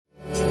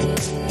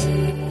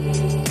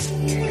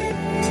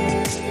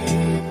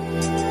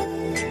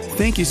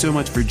Thank you so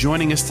much for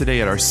joining us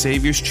today at our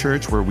Savior's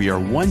Church, where we are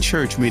one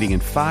church meeting in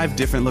 5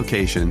 different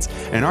locations.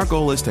 And our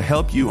goal is to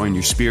help you on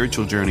your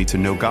spiritual journey to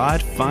know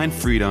God, find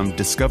freedom,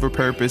 discover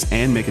purpose,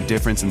 and make a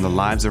difference in the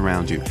lives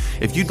around you.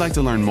 If you'd like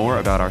to learn more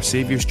about our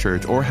Savior's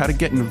Church or how to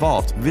get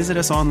involved, visit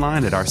us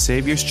online at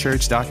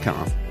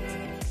oursaviorschurch.com.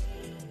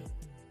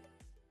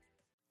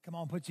 Come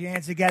on, put your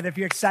hands together if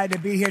you're excited to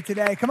be here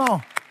today. Come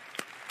on.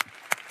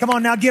 Come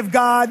on now, give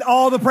God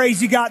all the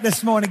praise you got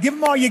this morning. Give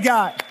him all you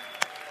got.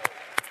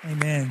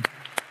 Amen.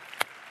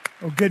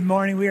 Well, good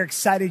morning. We are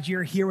excited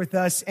you're here with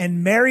us,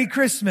 and Merry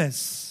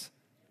Christmas.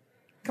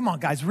 Come on,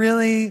 guys.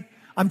 Really?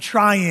 I'm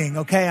trying,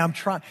 okay? I'm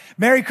trying.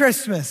 Merry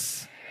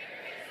Christmas.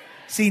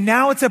 See,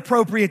 now it's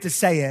appropriate to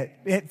say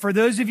it. For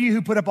those of you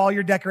who put up all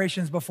your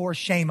decorations before,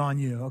 shame on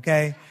you,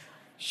 okay?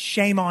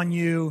 Shame on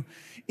you.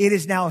 It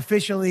is now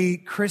officially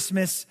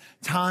Christmas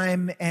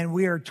time, and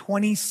we are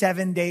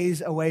 27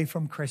 days away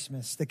from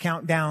Christmas. The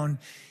countdown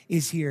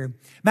is here.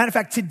 Matter of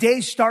fact, today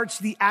starts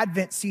the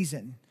Advent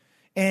season.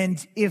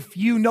 And if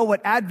you know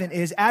what Advent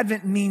is,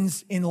 Advent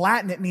means, in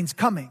Latin, it means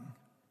coming.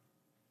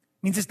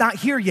 It means it's not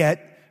here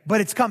yet, but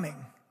it's coming.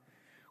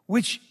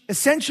 Which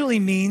essentially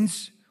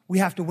means we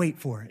have to wait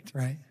for it,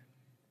 right?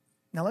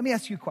 Now, let me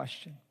ask you a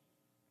question.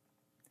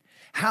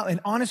 An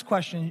honest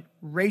question,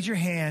 raise your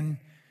hand.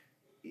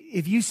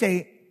 If you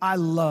say, I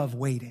love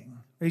waiting.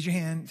 Raise your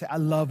hand, say, I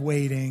love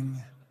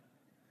waiting.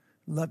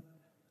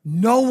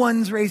 No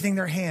one's raising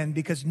their hand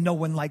because no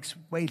one likes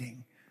waiting.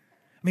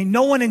 I mean,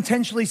 no one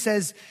intentionally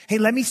says, hey,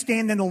 let me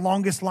stand in the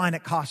longest line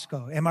at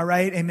Costco. Am I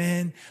right?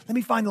 Amen. Let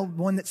me find the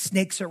one that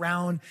snakes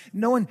around.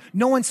 No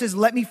one says,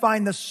 let me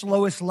find the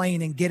slowest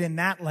lane and get in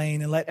that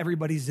lane and let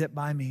everybody zip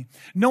by me.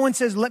 No one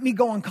says, let me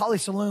go on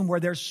College Saloon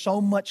where there's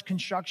so much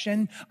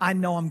construction. I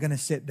know I'm going to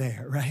sit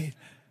there, right?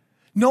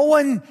 No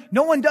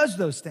one does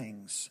those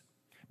things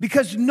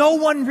because no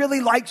one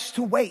really likes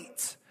to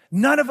wait.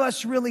 None of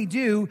us really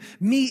do,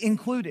 me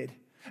included.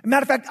 As a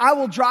matter of fact, I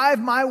will drive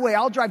my way.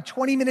 I'll drive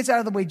 20 minutes out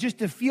of the way just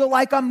to feel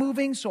like I'm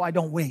moving so I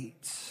don't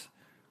wait.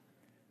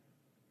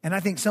 And I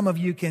think some of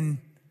you can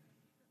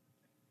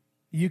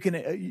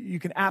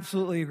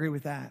absolutely agree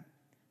with that.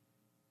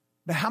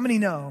 But how many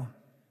know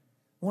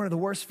one of the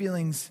worst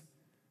feelings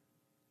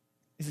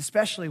is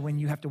especially when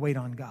you have to wait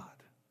on God?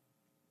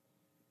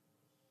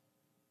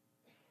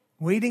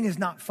 Waiting is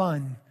not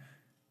fun,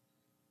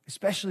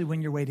 especially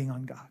when you're waiting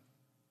on God.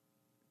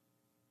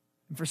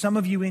 And for some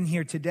of you in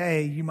here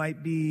today, you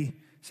might be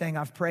saying,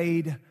 I've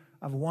prayed,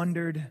 I've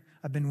wondered,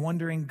 I've been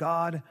wondering,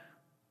 God,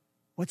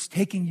 what's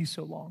taking you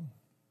so long?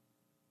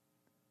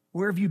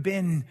 Where have you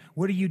been?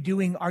 What are you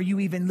doing? Are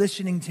you even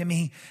listening to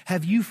me?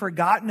 Have you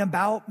forgotten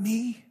about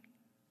me?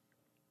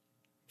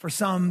 For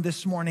some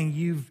this morning,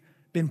 you've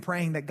been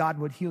praying that God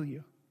would heal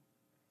you.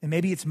 And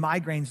maybe it's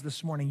migraines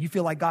this morning. You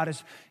feel like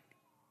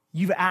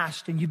you've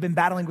asked and you've been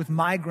battling with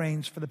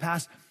migraines for the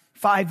past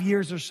 5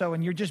 years or so,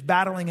 and you're just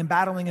battling and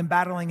battling and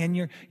battling,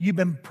 and you've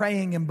been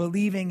praying and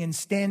believing and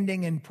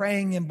standing and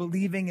praying and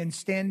believing and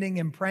standing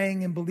and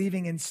praying and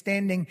believing and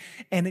standing,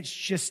 and it's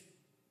just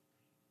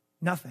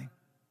nothing.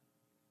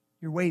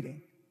 You're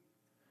waiting.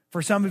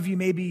 For some of you,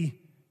 maybe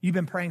you've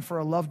been praying for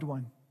a loved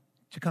one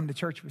to come to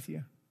church with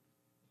you.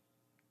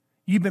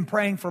 You've been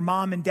praying for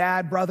mom and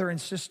dad, brother and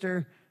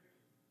sister,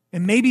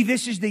 and maybe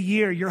this is the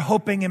year you're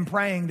hoping and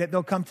praying that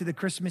they'll come to the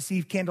Christmas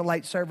Eve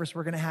candlelight service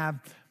we're going to have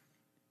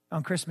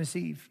on Christmas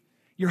Eve.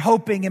 You're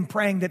hoping and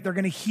praying that they're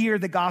going to hear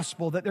the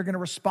gospel, that they're going to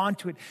respond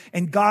to it,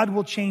 and God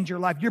will change your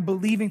life. You're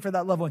believing for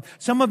that loved one.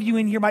 Some of you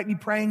in here might be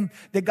praying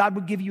that God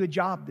would give you a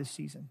job this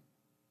season,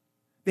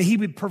 that he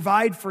would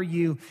provide for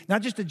you,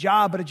 not just a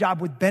job, but a job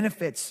with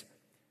benefits,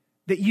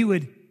 that you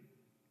would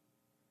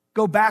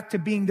go back to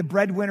being the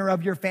breadwinner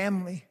of your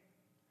family.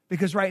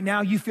 Because right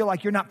now you feel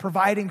like you're not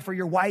providing for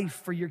your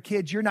wife, for your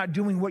kids. You're not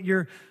doing what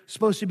you're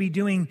supposed to be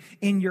doing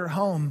in your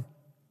home.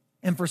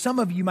 And for some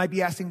of you, you might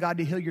be asking God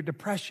to heal your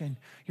depression,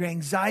 your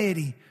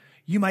anxiety.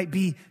 You might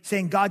be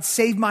saying, God,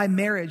 save my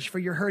marriage, for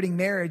your hurting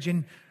marriage.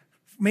 And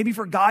maybe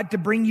for God to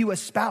bring you a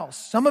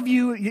spouse. Some of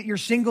you, you're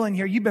single in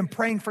here. You've been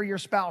praying for your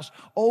spouse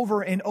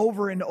over and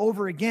over and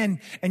over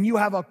again. And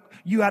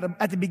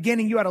at the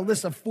beginning, you had a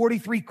list of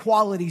 43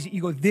 qualities that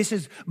you go, this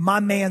is, my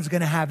man's going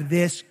to have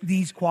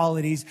these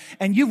qualities.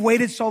 And you've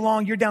waited so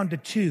long, you're down to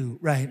 2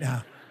 right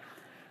now.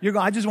 You're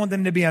going, I just want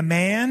them to be a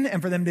man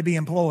and for them to be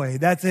employed.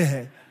 That's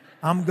it.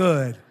 I'm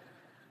good.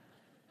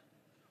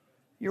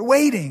 You're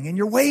waiting and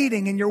you're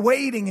waiting and you're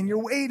waiting and you're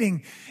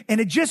waiting.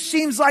 And it just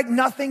seems like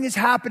nothing is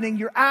happening.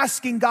 You're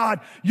asking God,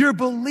 you're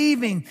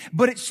believing,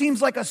 but it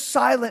seems like a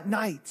silent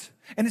night.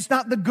 And it's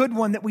not the good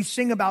one that we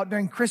sing about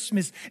during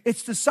Christmas.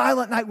 It's the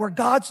silent night where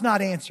God's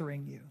not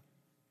answering you.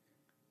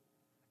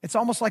 It's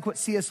almost like what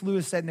C.S.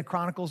 Lewis said in the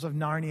Chronicles of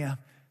Narnia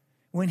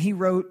when he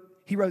wrote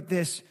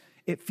this,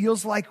 it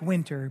feels like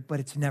winter, but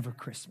it's never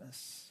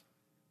Christmas.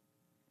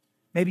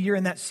 Maybe you're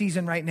in that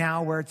season right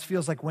now where it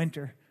feels like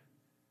winter.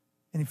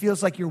 And it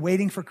feels like you're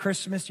waiting for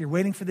Christmas. You're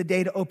waiting for the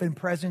day to open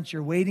presents.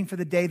 You're waiting for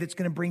the day that's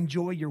going to bring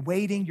joy. You're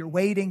waiting.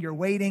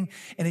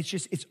 And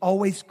it's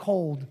always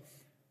cold.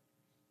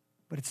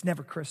 But it's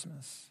never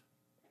Christmas.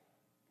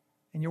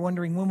 And you're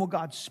wondering, when will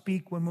God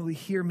speak? When will he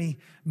hear me?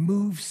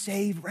 Move,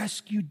 save,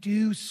 rescue,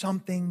 do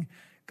something,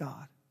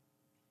 God.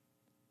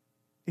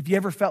 If you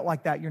ever felt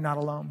like that, you're not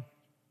alone.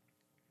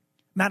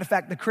 Matter of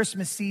fact, the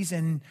Christmas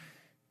season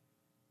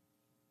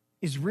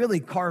is really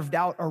carved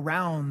out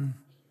around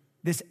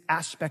this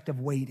aspect of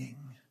waiting.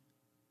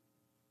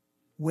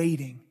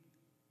 Waiting.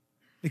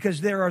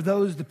 Because there are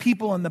the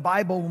people in the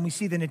Bible, when we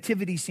see the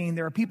nativity scene,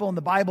 there are people in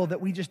the Bible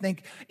that we just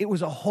think it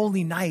was a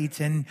holy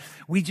night. And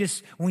when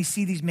we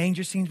see these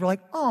manger scenes, we're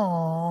like,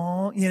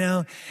 oh,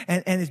 and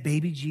it's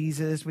baby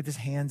Jesus with his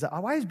hands up.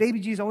 Why does baby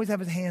Jesus always have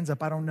his hands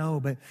up? I don't know.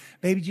 But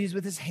baby Jesus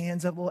with his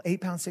hands up, little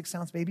 8-pound,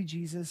 6-ounce baby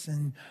Jesus.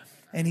 And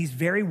he's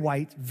very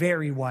white.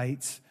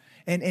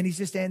 And he's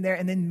just standing there.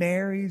 And then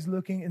Mary's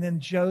looking, and then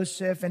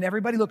Joseph, and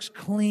everybody looks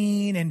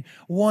clean and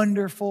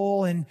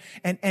wonderful. And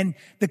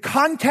the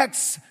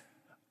context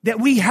that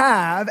we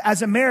have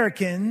as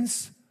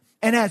Americans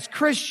and as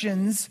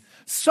Christians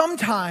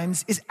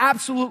sometimes is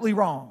absolutely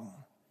wrong.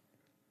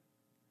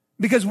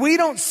 Because we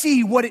don't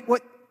see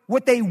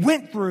what they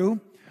went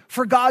through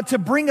for God to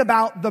bring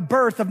about the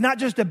birth of not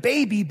just a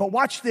baby, but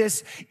watch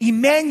this,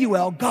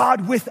 Emmanuel,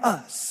 God with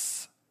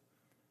us.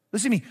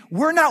 Listen to me,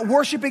 we're not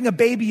worshiping a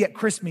baby at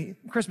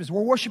Christmas.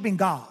 We're worshiping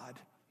God.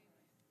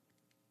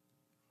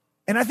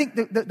 And I think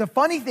the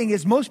funny thing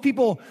is most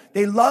people,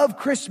 they love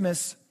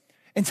Christmas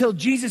until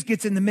Jesus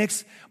gets in the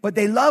mix, but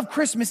they love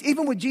Christmas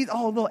even with Jesus.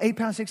 Oh, little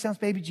 8-pound, 6-ounce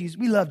baby Jesus.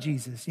 We love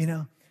Jesus,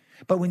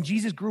 But when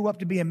Jesus grew up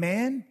to be a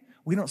man,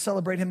 we don't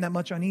celebrate him that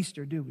much on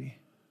Easter, do we?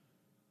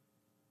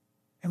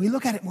 And we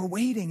look at it and we're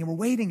waiting and we're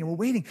waiting and we're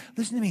waiting.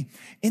 Listen to me.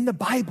 In the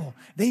Bible,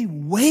 they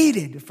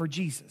waited for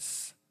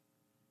Jesus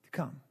to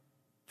come.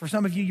 For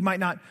some of you, you might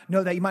not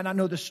know that. You might not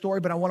know the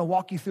story, but I want to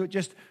walk you through it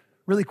just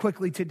really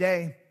quickly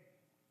today.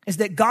 Is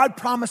that God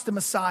promised a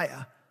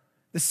Messiah,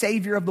 the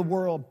Savior of the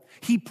world.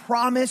 He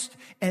promised,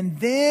 and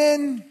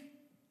then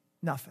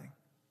nothing.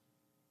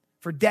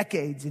 For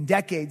decades and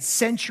decades,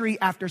 century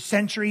after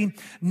century,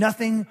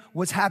 nothing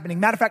was happening.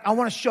 Matter of fact, I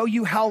want to show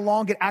you how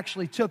long it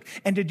actually took.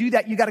 And to do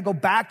that, you got to go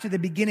back to the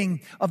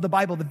beginning of the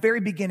Bible, the very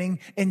beginning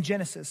in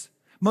Genesis.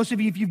 Most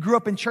of you, if you grew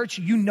up in church,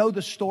 you know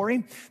the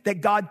story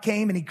that God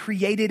came and he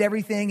created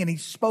everything and he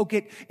spoke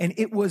it and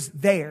it was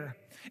there.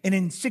 And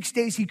in 6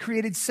 days, he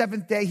created.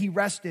 7th day, he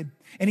rested.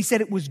 And he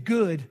said it was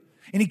good.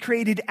 And he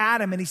created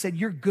Adam, and he said,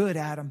 you're good,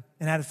 Adam.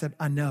 And Adam said,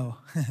 I know.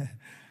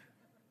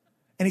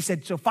 And he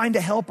said, so find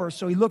a helper.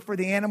 So he looked for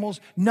the animals.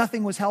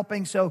 Nothing was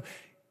helping. So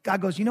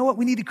God goes, you know what?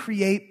 We need to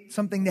create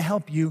something to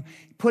help you.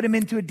 Put him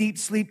into a deep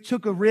sleep,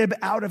 took a rib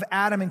out of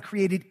Adam and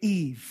created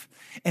Eve.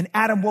 And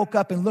Adam woke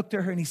up and looked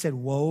at her, and he said,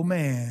 whoa,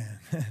 man.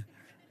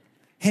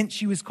 Hence,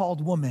 she was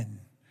called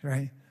woman,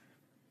 right?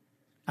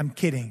 I'm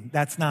kidding.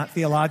 That's not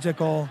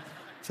theological.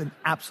 It's an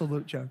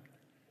absolute joke.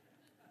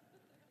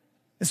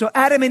 And so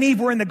Adam and Eve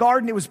were in the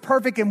garden. It was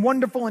perfect and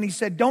wonderful. And he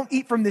said, don't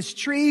eat from this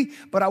tree,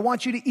 but I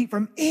want you to eat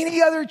from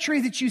any other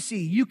tree that you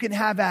see. You can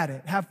have at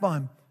it. Have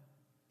fun.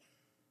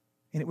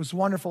 And it was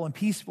wonderful and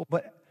peaceful.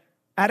 But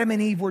Adam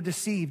and Eve were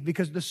deceived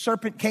because the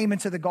serpent came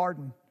into the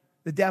garden,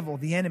 the devil,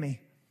 the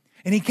enemy.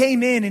 And he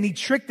came in and he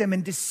tricked them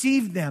and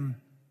deceived them.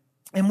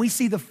 And we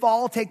see the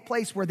fall take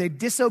place where they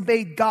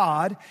disobeyed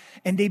God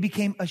and they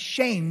became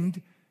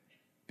ashamed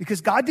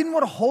because God didn't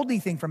want to hold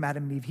anything from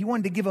Adam and Eve. He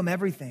wanted to give them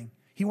everything.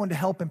 He wanted to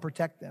help and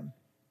protect them.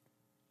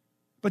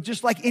 But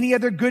just like any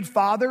other good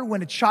father,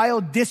 when a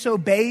child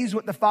disobeys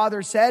what the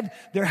father said,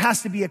 there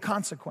has to be a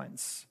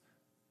consequence.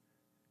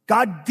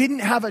 God didn't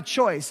have a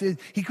choice.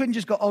 He couldn't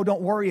just go, oh,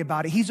 don't worry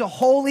about it. He's a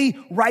holy,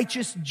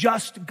 righteous,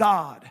 just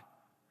God.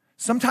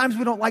 Sometimes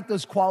we don't like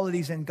those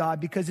qualities in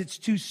God because it's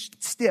too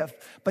stiff,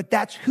 but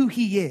that's who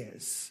he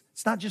is.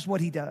 It's not just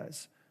what he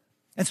does.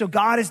 And so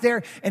God is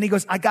there and he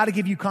goes, I got to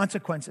give you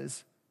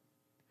consequences.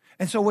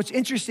 And so what's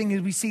interesting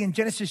is we see in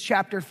Genesis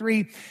chapter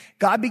 3,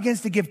 God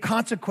begins to give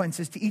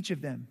consequences to each of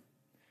them.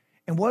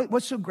 And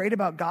what's so great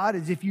about God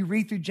is if you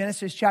read through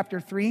Genesis chapter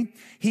 3,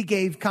 he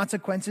gave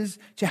consequences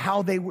to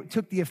how they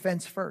took the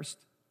offense first.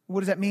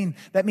 What does that mean?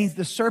 That means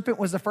the serpent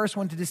was the first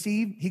one to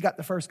deceive. He got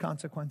the first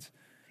consequence.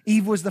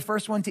 Eve was the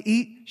first one to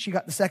eat. She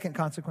got the second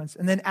consequence.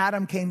 And then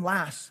Adam came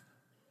last.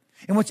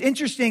 And what's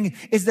interesting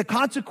is the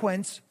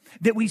consequence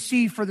that we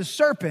see for the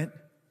serpent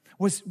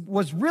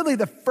was really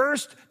the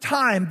first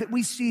time that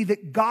we see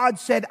that God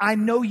said, I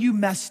know you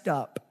messed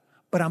up,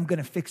 but I'm going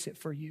to fix it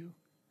for you.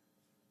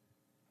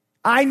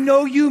 I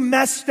know you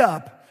messed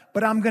up,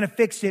 but I'm going to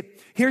fix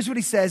it. Here's what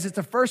he says. It's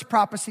the first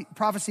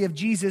prophecy of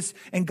Jesus.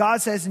 And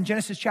God says in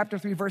Genesis chapter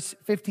 3, verse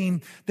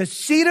 15, the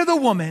seed of the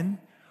woman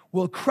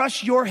will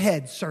crush your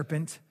head,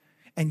 serpent,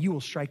 and you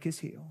will strike his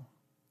heel.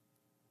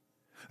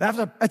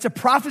 That's a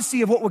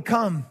prophecy of what would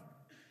come,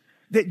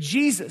 that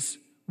Jesus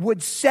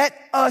would set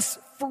us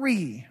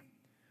free,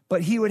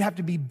 but he would have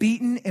to be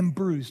beaten and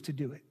bruised to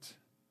do it.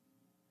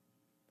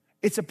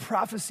 It's a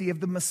prophecy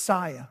of the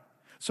Messiah.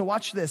 So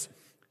watch this.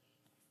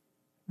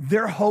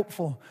 They're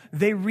hopeful.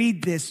 They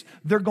read this.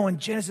 They're going,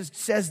 Genesis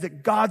says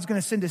that God's going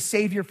to send a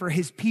savior for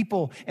his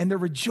people, and they're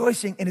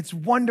rejoicing, and it's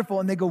wonderful.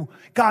 And they go,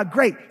 God,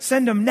 great,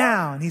 send him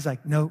now. And he's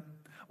like, nope.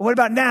 What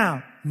about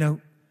now?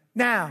 Nope.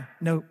 Now,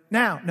 no,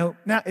 now, no,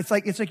 now. It's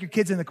like your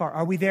kids in the car.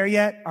 Are we there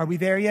yet? Are we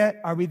there yet?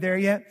 Are we there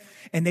yet?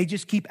 And they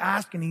just keep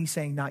asking, and he's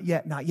saying, not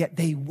yet, not yet.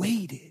 They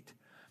waited.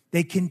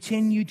 They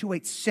continued to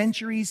wait.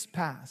 Centuries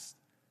passed.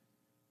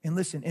 And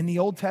listen, in the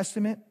Old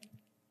Testament,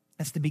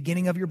 that's the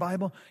beginning of your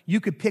Bible, you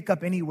could pick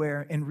up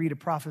anywhere and read a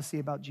prophecy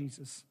about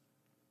Jesus,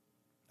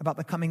 about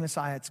the coming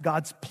Messiah. It's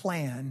God's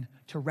plan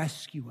to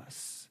rescue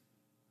us.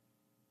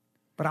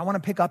 But I want to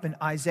pick up in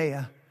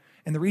Isaiah.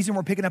 And the reason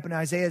we're picking up in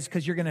Isaiah is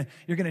because you're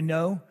gonna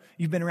know,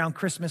 you've been around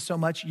Christmas so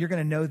much, you're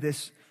gonna know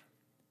this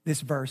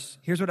verse.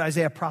 Here's what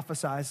Isaiah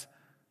prophesies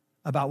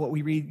about what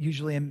we read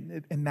usually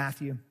in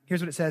Matthew.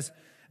 Here's what it says.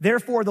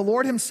 Therefore, the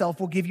Lord himself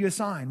will give you a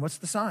sign. What's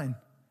the sign?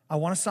 I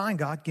want a sign,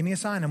 God. Give me a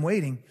sign. I'm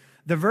waiting.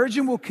 The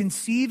virgin will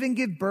conceive and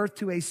give birth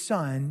to a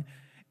son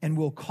and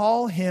will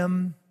call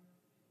him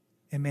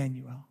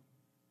Emmanuel,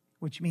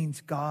 which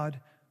means God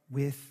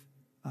with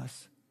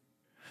us.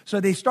 So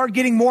they start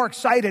getting more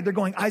excited. They're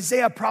going,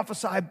 Isaiah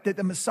prophesied that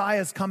the Messiah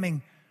is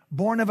coming,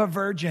 born of a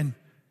virgin.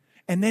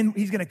 And then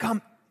he's going to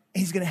come,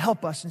 he's going to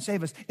help us and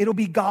save us. It'll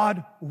be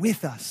God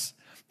with us.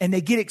 And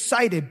they get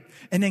excited.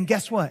 And then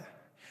guess what?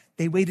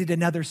 They waited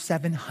another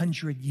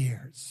 700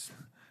 years.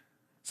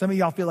 Some of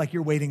y'all feel like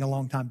you're waiting a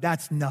long time.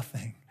 That's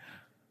nothing.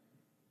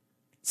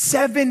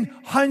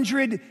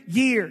 700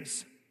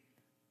 years.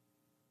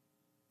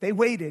 They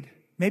waited.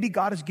 Maybe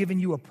God has given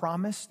you a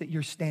promise that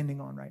you're standing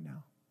on right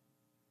now.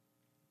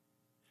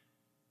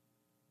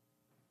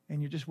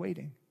 And you're just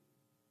waiting.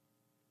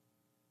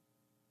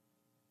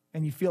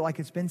 And you feel like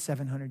it's been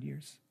 700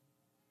 years.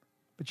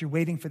 But you're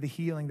waiting for the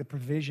healing, the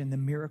provision, the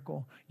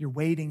miracle. You're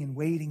waiting and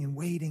waiting and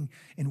waiting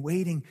and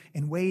waiting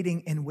and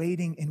waiting and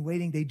waiting and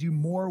waiting. They do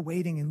more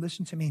waiting. And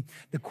listen to me.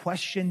 The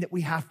question that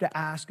we have to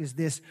ask is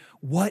this: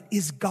 what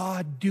is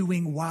God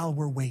doing while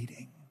we're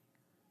waiting?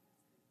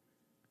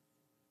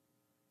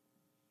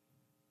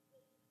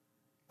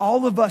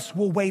 All of us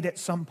will wait at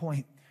some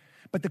point.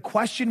 But the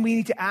question we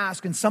need to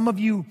ask, and some of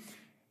you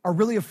are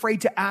really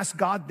afraid to ask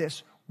God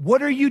this: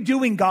 what are you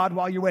doing, God,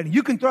 while you're waiting?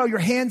 You can throw your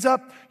hands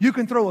up. You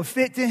can throw a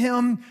fit to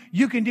him.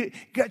 You can do,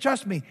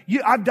 trust me,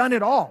 I've done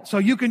it all. So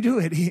you can do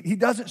it. He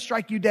doesn't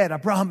strike you dead, I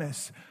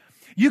promise.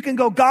 You can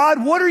go,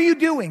 God, what are you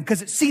doing?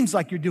 Because it seems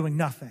like you're doing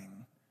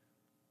nothing.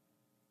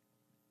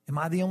 Am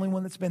I the only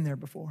one that's been there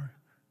before?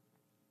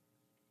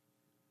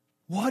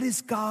 What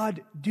is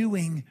God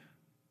doing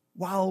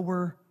while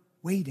we're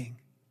waiting?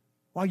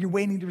 While you're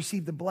waiting to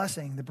receive the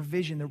blessing, the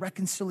provision, the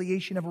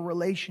reconciliation of a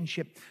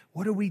relationship,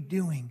 what are we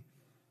doing?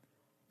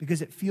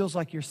 Because it feels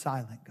like you're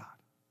silent, God.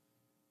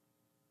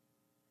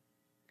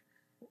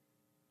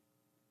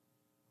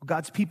 Well,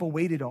 God's people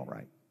waited all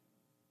right.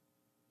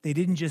 They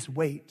didn't just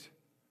wait,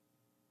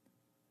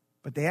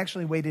 but they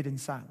actually waited in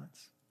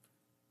silence.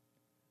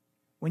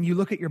 When you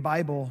look at your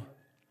Bible,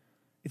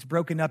 it's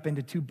broken up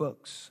into two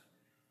books,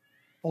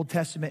 Old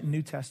Testament and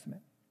New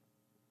Testament.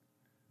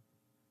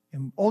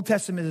 And Old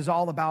Testament is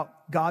all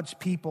about God's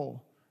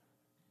people,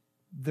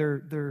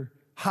 their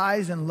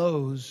highs and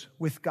lows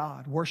with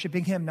God,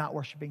 worshiping him, not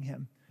worshiping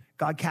him,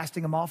 God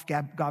casting them off,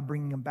 God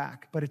bringing them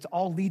back. But it's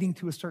all leading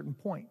to a certain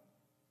point.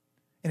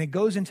 And it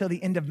goes until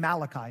the end of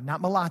Malachi,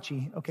 not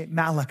Malachi, okay,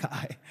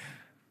 Malachi.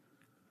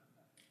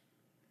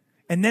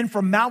 And then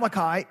from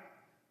Malachi,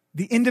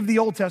 the end of the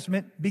Old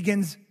Testament,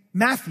 begins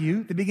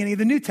Matthew, the beginning of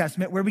the New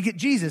Testament, where we get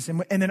Jesus.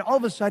 And then all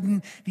of a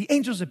sudden, the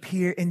angels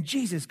appear and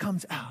Jesus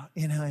comes out,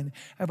 and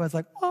everybody's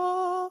like,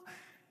 oh,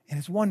 and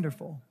it's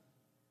wonderful.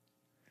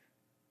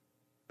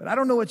 But I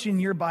don't know what's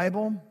in your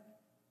Bible,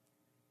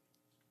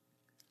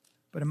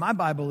 but in my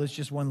Bible, it's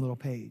just one little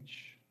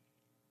page.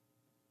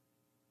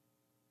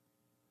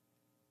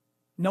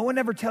 No one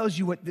ever tells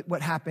you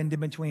what happened in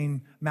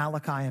between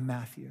Malachi and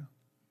Matthew.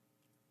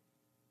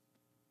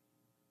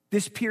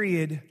 This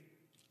period,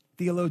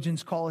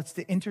 theologians call it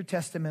the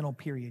intertestamental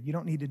period. You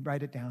don't need to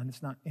write it down.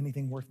 It's not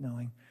anything worth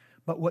knowing.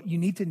 But what you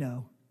need to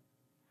know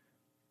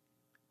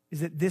is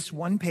that this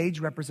one page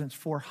represents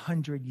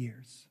 400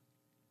 years.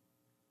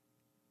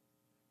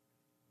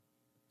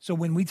 So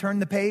when we turn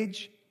the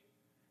page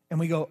and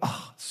we go,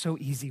 oh, so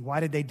easy. Why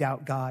did they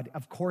doubt God?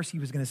 Of course he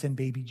was going to send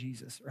baby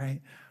Jesus,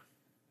 right?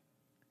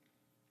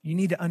 You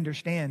need to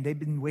understand they've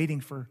been waiting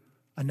for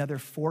another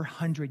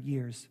 400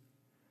 years.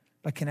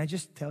 But can I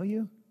just tell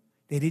you,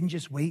 they didn't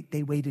just wait,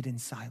 they waited in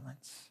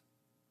silence.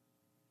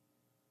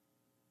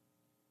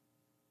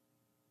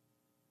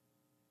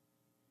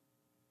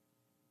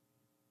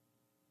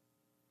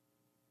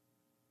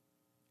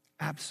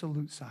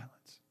 Absolute silence.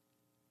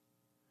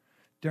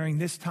 During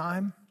this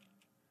time,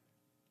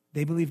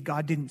 they believed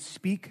God didn't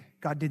speak.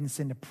 God didn't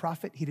send a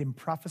prophet. He didn't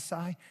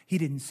prophesy. He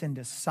didn't send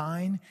a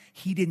sign.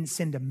 He didn't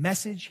send a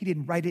message. He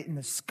didn't write it in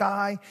the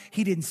sky.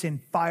 He didn't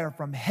send fire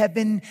from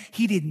heaven.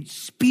 He didn't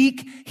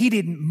speak. He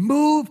didn't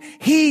move.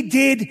 He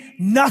did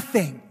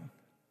nothing.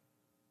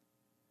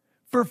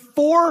 For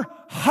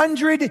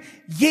 400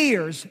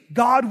 years,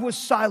 God was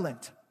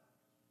silent.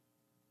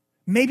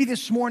 Maybe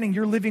this morning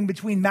you're living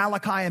between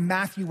Malachi and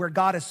Matthew where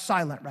God is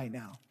silent right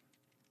now.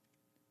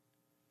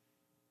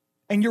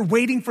 and you're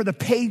waiting for the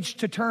page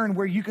to turn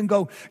where you can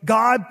go,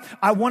 God,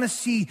 I want to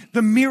see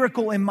the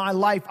miracle in my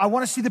life. I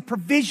want to see the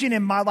provision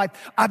in my life.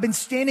 I've been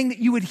standing that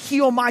you would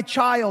heal my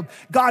child.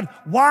 God,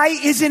 why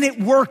isn't it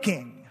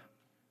working?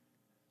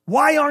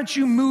 Why aren't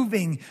you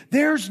moving?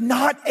 There's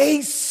not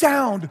a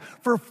sound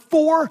for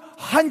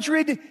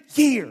 400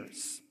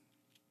 years.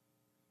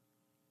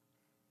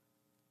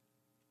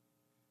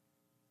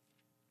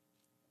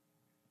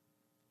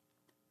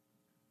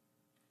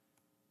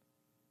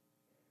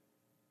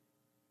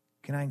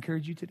 Can I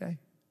encourage you today?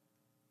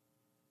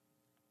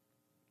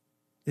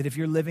 That if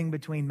you're living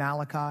between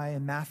Malachi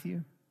and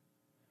Matthew,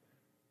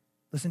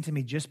 listen to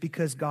me, just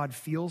because God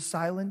feels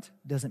silent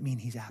doesn't mean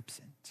he's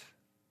absent.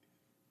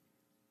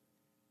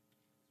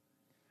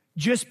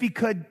 Just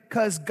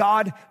because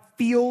God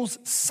feels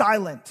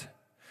silent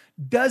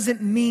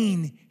doesn't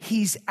mean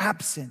he's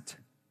absent.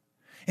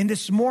 And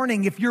this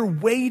morning, if you're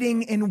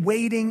waiting and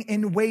waiting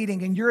and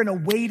waiting, and you're in a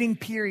waiting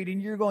period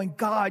and you're going,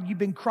 God, you've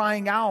been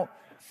crying out,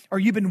 or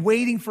you've been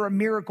waiting for a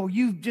miracle,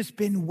 you've just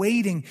been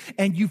waiting,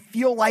 and you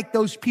feel like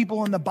those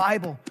people in the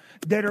Bible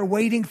that are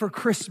waiting for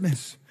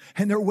Christmas,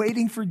 and they're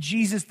waiting for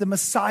Jesus, the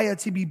Messiah,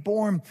 to be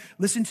born.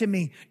 Listen to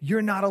me,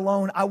 you're not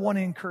alone. I want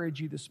to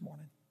encourage you this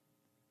morning.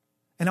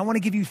 And I want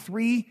to give you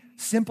 3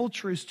 simple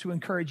truths to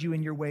encourage you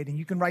in your waiting.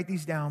 You can write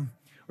these down,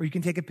 or you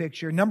can take a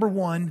picture. Number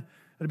 1,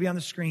 it'll be on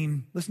the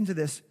screen. Listen to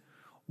this.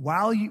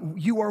 While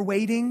you are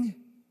waiting,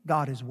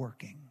 God is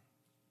working.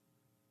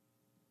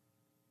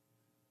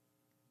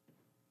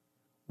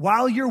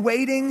 While you're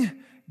waiting,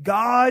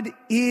 God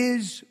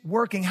is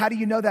working. How do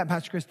you know that,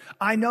 Pastor Chris?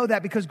 I know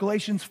that because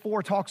Galatians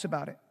 4 talks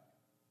about it.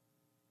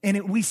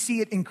 And we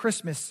see it in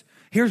Christmas.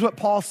 Here's what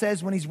Paul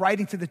says when he's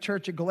writing to the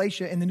church at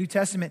Galatia in the New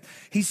Testament.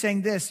 He's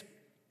saying this,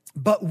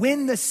 but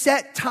when the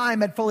set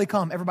time had fully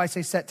come, everybody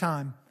say set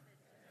time.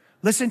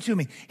 Listen to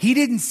me. He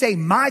didn't say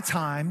my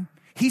time.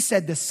 He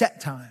said the set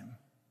time.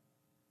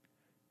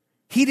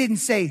 He didn't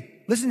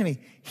say, listen to me.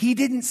 He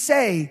didn't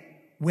say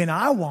when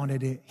I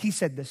wanted it. He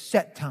said the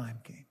set time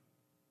came.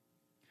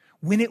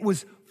 When it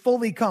was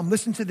fully come,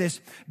 listen to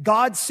this.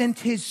 God sent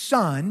his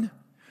son,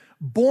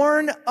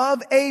 born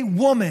of a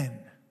woman.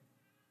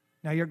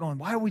 Now you're going,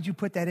 why would you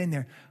put that in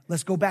there?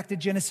 Let's go back to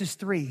Genesis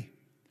 3.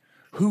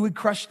 Who would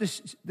crush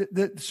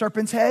the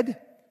serpent's head?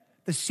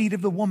 The seed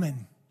of the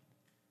woman.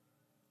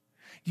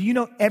 Do you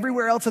know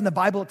everywhere else in the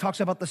Bible it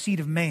talks about the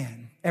seed of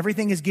man?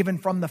 Everything is given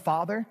from the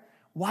Father.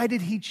 Why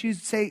did he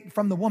choose to say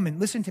from the woman?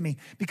 Listen to me.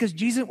 Because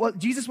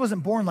Jesus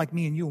wasn't born like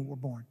me and you were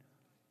born.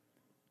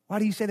 Why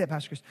do you say that,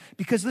 Pastor Chris?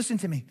 Because listen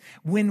to me.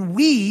 When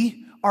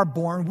we are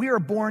born,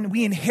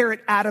 we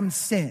inherit Adam's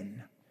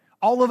sin.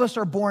 All of us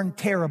are born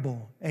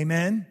terrible.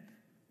 Amen?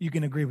 You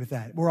can agree with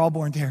that. We're all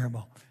born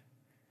terrible.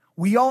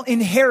 We all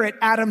inherit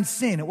Adam's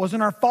sin. It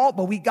wasn't our fault,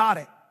 but we got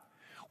it.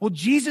 Well,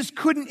 Jesus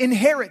couldn't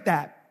inherit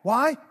that.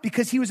 Why?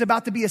 Because he was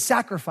about to be a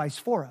sacrifice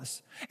for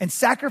us. And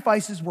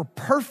sacrifices were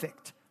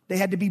perfect. They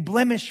had to be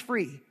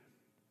blemish-free.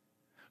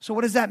 So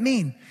what does that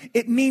mean?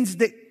 It means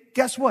that,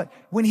 guess what?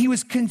 When he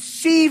was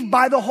conceived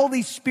by the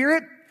Holy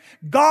Spirit,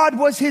 God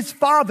was his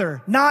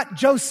father, not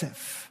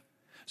Joseph.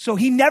 So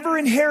he never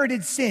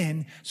inherited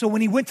sin. So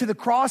when he went to the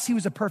cross, he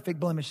was a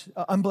perfect,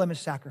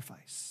 unblemished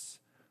sacrifice.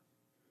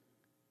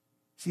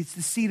 See, it's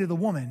the seed of the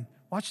woman.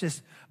 Watch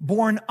this.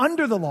 Born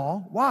under the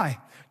law. Why?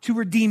 To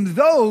redeem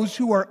those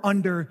who are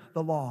under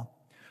the law,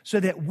 so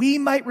that we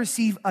might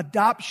receive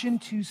adoption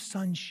to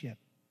sonship.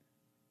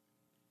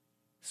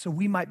 So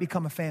we might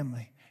become a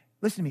family.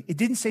 Listen to me. It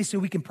didn't say so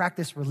we can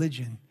practice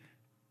religion.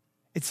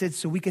 It said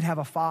so we could have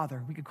a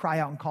father. We could cry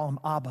out and call him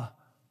Abba.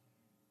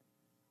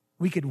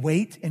 We could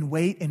wait and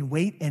wait and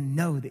wait and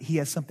know that he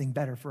has something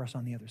better for us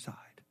on the other side.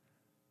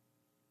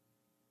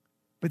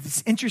 But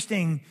it's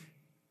interesting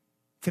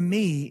to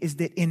me is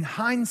that in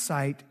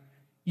hindsight,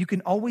 you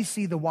can always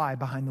see the why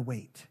behind the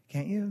wait,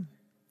 can't you?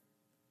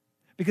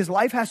 Because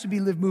life has to be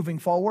lived moving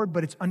forward,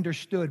 but it's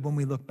understood when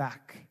we look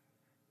back.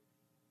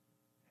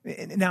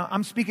 Now,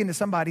 I'm speaking to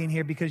somebody in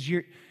here because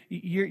you're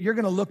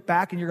going to look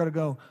back and you're going to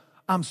go,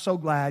 I'm so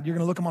glad. You're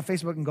going to look them on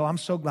Facebook and go, I'm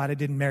so glad I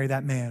didn't marry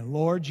that man.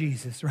 Lord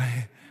Jesus,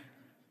 right?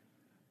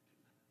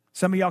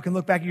 Some of y'all can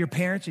look back at your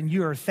parents and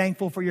you are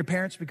thankful for your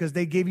parents because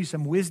they gave you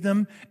some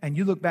wisdom, and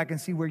you look back and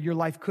see where your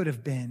life could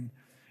have been.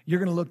 You're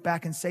going to look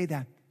back and say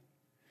that.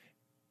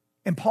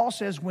 And Paul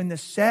says when the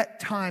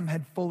set time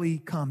had fully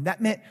come,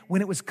 that meant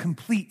when it was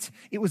complete.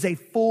 It was a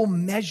full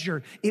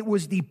measure. It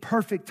was the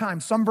perfect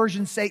time. Some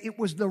versions say it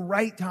was the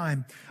right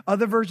time.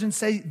 Other versions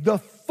say the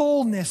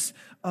fullness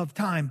of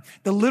time.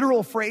 The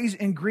literal phrase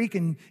in Greek,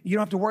 and you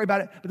don't have to worry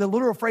about it, but the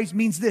literal phrase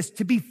means this: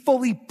 to be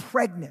fully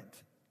pregnant.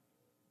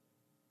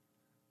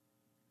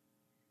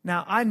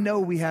 Now, I know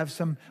we have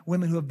some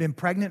women who have been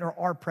pregnant or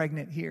are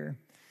pregnant here.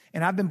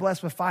 And I've been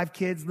blessed with 5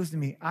 kids. Listen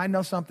to me. I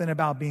know something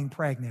about being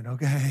pregnant,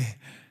 okay?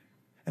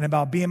 And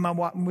about being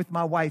with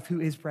my wife who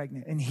is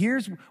pregnant. And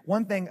here's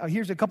one thing,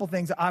 here's a couple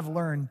things that I've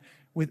learned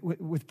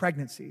with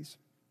pregnancies.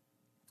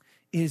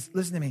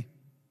 Listen to me.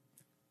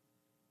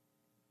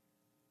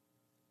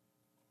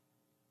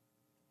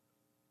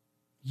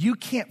 You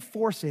can't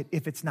force it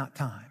if it's not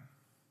time.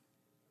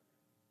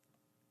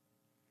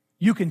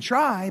 You can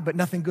try, but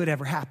nothing good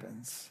ever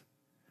happens.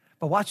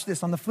 But watch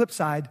this. On the flip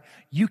side,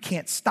 you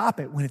can't stop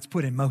it when it's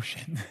put in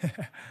motion.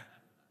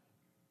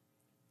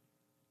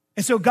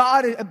 And so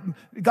God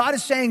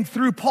is saying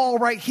through Paul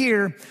right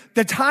here,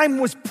 the time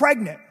was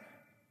pregnant.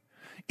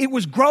 It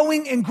was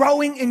growing and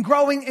growing and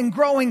growing and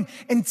growing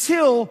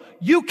until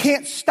you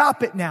can't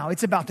stop it now.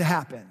 It's about to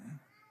happen.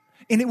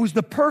 And it was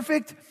the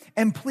perfect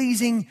and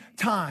pleasing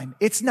time.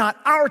 It's not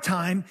our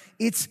time,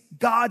 it's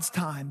God's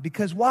time.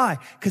 Because why?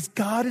 Because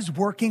God is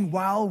working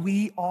while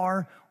we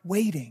are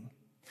waiting.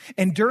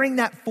 And during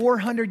that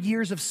 400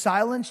 years of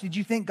silence, did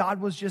you think God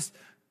was just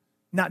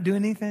not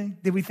doing anything?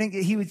 Did we think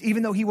he was,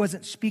 even though he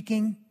wasn't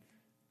speaking,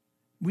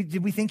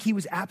 did we think he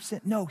was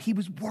absent? No, he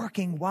was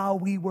working while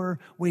we were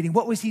waiting.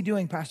 What was he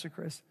doing, Pastor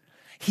Chris?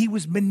 He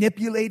was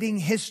manipulating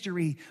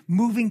history,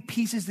 moving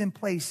pieces in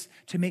place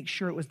to make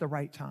sure it was the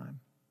right time.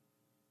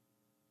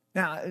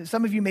 Now,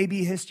 some of you may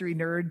be a history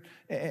nerd.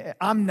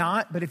 I'm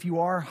not, but if you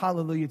are,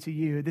 hallelujah to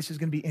you. This is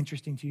going to be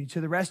interesting to you. To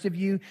the rest of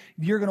you,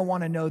 you're going to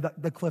want to know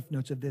the cliff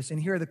notes of this.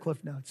 And here are the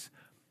cliff notes.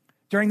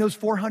 During those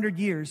 400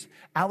 years,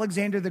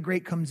 Alexander the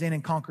Great comes in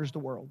and conquers the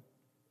world.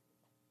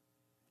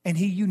 And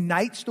he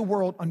unites the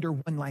world under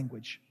one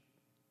language,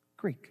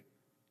 Greek.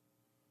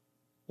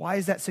 Why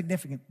is that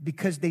significant?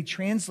 Because they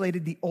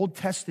translated the Old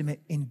Testament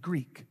in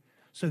Greek.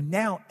 So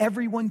now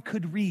everyone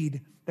could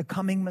read the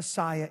coming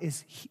Messiah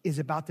is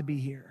about to be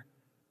here.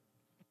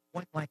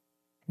 One language.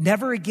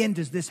 Never again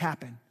does this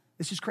happen.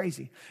 This is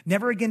crazy.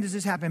 Never again does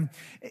this happen.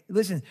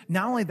 Listen,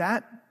 not only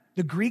that,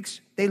 the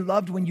Greeks, they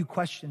loved when you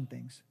questioned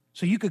things.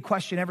 So you could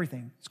question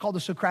everything. It's called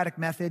the Socratic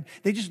method.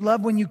 They just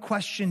loved when you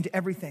questioned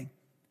everything.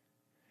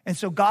 And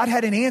so God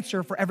had an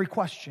answer for every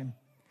question.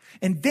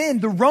 And then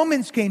the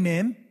Romans came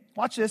in.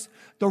 Watch this.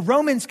 The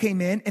Romans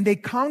came in and they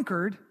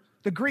conquered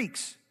the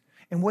Greeks.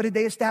 And what did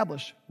they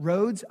establish?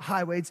 Roads,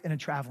 highways, and a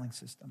traveling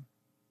system.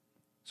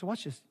 So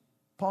watch this.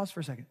 Pause for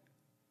a second.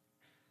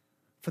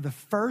 For the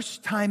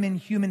first time in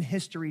human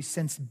history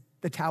since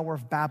the Tower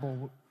of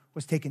Babel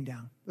was taken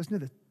down. Listen to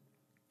this.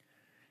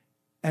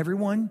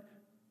 Everyone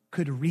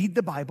could read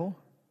the Bible,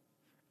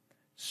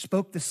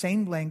 spoke the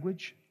same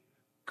language,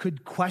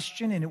 could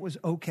question and it was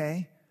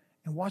okay.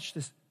 And watch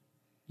this.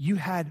 You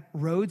had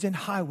roads and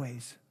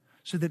highways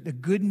so that the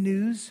good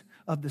news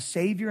of the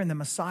Savior and the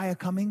Messiah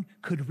coming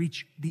could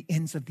reach the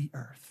ends of the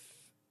earth.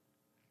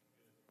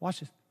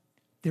 Watch this.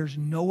 There's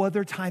no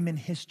other time in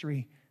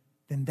history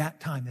than that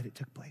time that it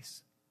took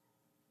place.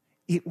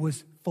 It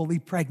was fully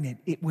pregnant.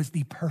 It was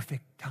the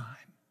perfect time.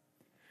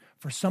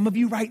 For some of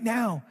you right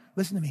now,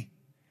 listen to me.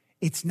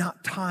 It's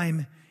not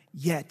time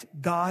yet.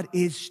 God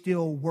is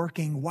still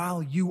working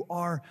while you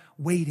are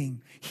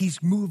waiting.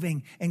 He's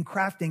moving and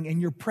crafting,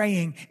 and you're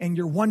praying and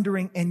you're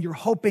wondering and you're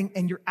hoping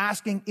and you're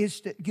asking,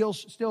 is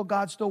still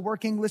God still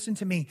working? Listen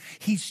to me.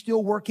 He's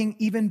still working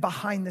even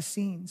behind the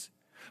scenes.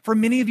 For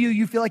many of you,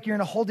 you feel like you're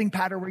in a holding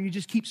pattern where you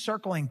just keep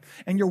circling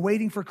and you're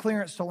waiting for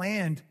clearance to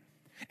land.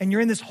 And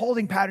you're in this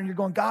holding pattern. You're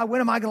going, God, when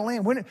am I going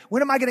to land?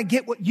 When am I going to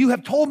get what you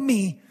have told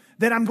me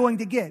that I'm going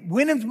to get?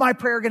 When is my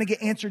prayer going to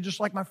get answered just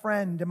like my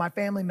friend and my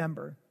family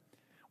member?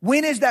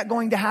 When is that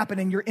going to happen?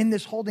 And you're in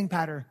this holding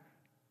pattern.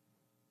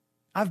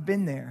 I've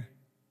been there.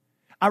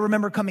 I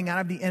remember coming out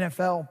of the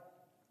NFL.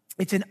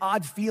 It's an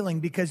odd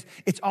feeling because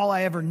it's all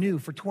I ever knew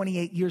for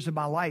 28 years of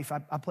my life.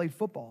 I played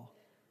football.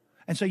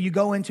 And so you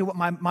go into what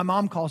my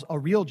mom calls a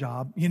real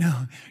job. You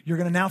know, you're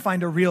going to now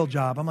find a real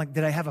job. I'm like,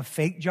 did I have a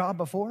fake job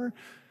before?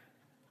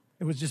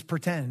 It was just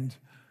pretend.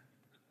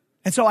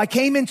 And so I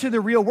came into the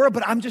real world,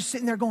 but I'm just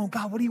sitting there going,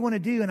 God, what do you want to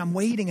do? And I'm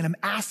waiting and I'm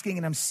asking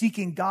and I'm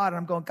seeking God. And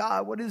I'm going,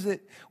 God, what is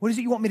it? What is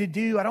it you want me to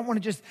do? I don't want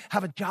to just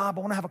have a job.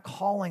 I want to have a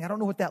calling. I don't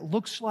know what that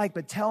looks like,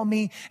 but tell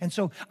me. And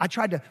so I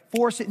tried to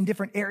force it in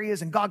different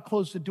areas and God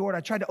closed the door. And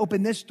I tried to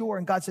open this door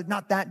and God said,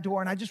 not that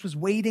door. And I just was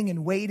waiting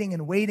and waiting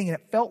and waiting. And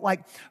it felt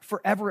like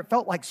forever. It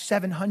felt like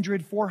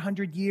 700,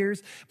 400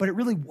 years, but it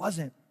really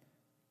wasn't.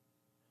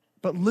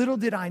 But little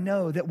did I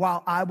know that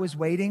while I was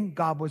waiting,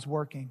 God was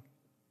working.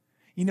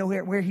 You know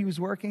where he was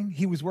working?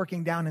 He was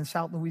working down in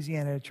South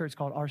Louisiana at a church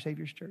called Our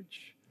Savior's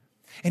Church.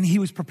 And he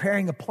was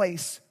preparing a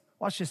place,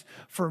 watch this,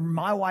 for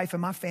my wife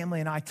and my family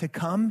and I to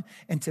come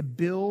and to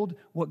build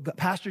what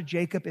Pastor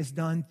Jacob has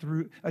done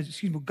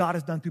what God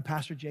has done through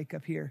Pastor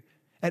Jacob here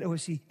at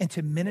OSC, and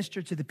to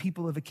minister to the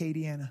people of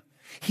Acadiana.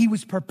 He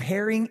was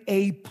preparing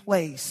a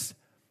place,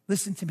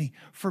 listen to me,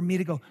 for me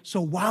to go.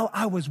 So while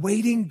I was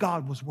waiting,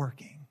 God was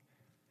working.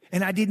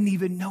 And I didn't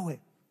even know it.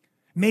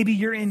 Maybe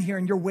you're in here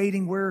and you're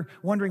waiting,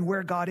 wondering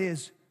where God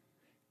is.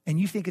 And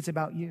you think it's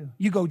about you.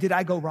 You go, did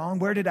I go wrong?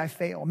 Where did I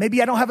fail?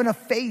 Maybe I don't have enough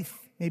faith.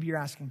 Maybe you're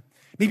asking.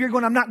 Maybe you're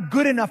going, I'm not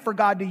good enough for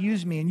God to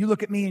use me. And you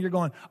look at me and you're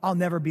going, I'll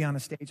never be on a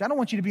stage. I don't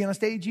want you to be on a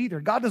stage either.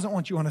 God doesn't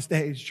want you on a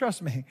stage.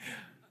 Trust me.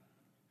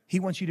 He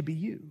wants you to be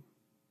you.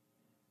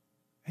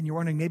 And you're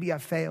wondering, maybe I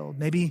failed.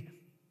 Maybe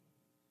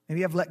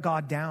I've let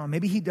God down.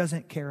 Maybe he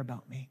doesn't care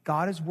about me.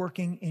 God is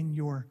working in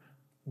your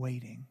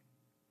waiting.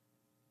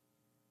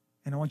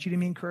 And I want you to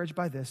be encouraged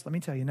by this. Let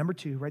me tell you, number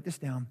 2, write this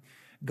down.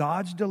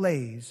 God's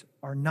delays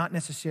are not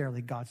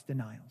necessarily God's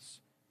denials.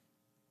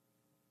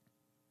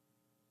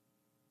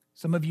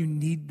 Some of you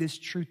need this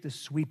truth to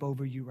sweep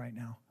over you right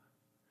now.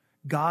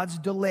 God's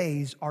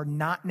delays are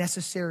not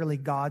necessarily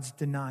God's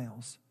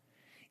denials.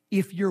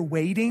 If you're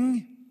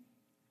waiting,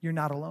 you're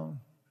not alone.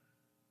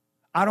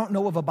 I don't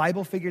know of a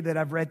Bible figure that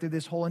I've read through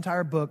this whole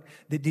entire book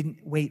that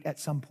didn't wait at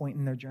some point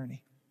in their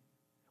journey.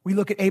 We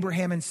look at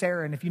Abraham and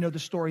Sarah, and if you know the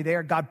story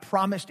there, God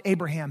promised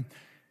Abraham,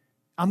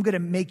 I'm going to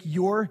make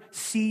your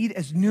seed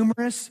as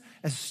numerous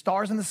as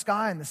stars in the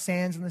sky and the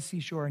sands on the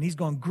seashore. And he's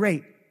going,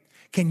 great.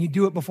 Can you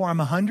do it before I'm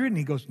 100? And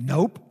he goes,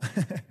 nope.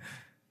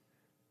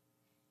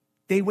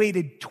 They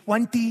waited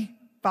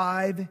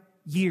 25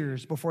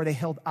 years before they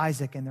held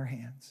Isaac in their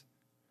hands.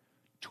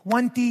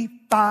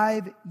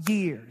 25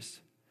 years.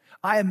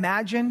 I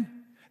imagine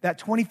that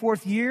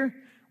 24th year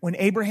when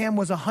Abraham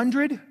was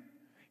 100,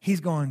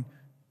 he's going,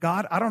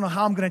 God, I don't know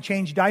how I'm going to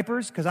change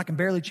diapers because I can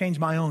barely change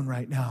my own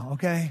right now,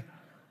 okay?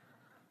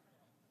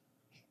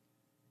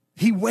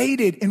 He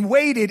waited and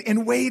waited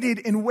and waited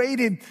and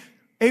waited.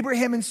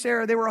 Abraham and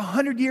Sarah, they were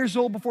 100 years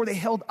old before they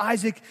held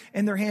Isaac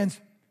in their hands.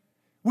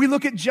 We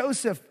look at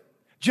Joseph.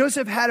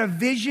 Joseph had a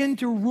vision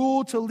to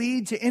rule, to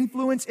lead, to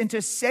influence, and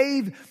to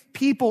save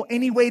people.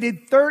 And he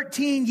waited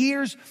 13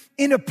 years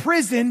in a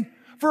prison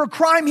for a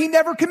crime he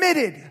never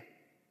committed.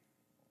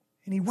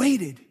 And he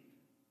waited.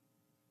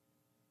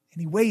 And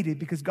he waited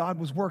because God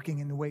was working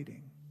in the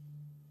waiting.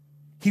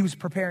 He was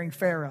preparing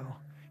Pharaoh.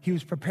 He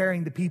was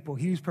preparing the people.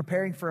 He was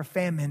preparing for a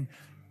famine.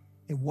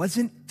 It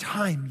wasn't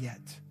time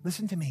yet.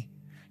 Listen to me.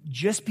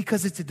 Just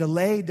because it's a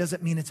delay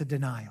doesn't mean it's a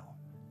denial.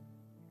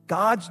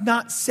 God's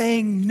not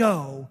saying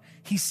no.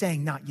 He's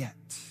saying not yet.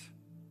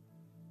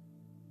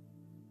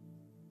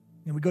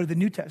 And we go to the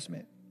New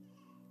Testament.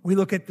 We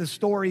look at the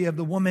story of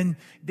the woman,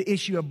 the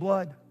issue of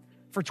blood.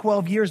 For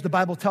 12 years, the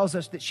Bible tells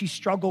us that she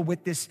struggled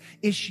with this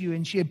issue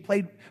and she had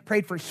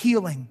prayed for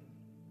healing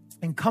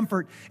and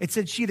comfort. It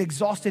said she had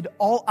exhausted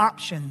all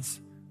options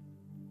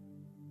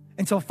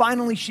until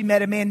finally she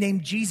met a man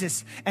named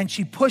Jesus, and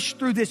she pushed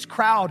through this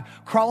crowd,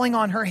 crawling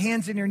on her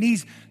hands and her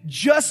knees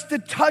just to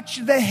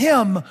touch the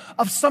hem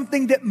of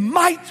something that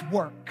might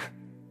work.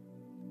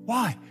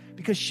 Why?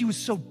 Because she was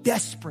so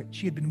desperate.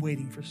 She had been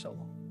waiting for so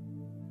long.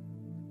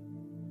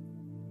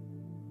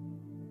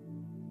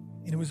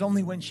 And it was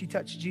only when she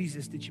touched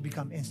Jesus did she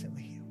become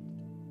instantly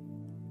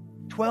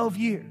healed. 12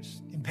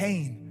 years in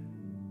pain.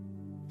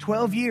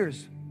 12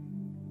 years.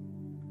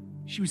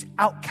 She was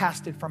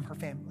outcasted from her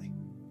family.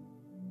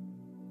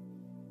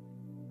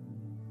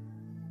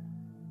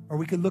 Or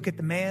we could look at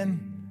the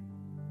man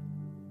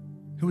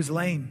who was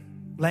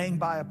lame, laying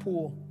by a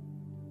pool.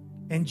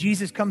 And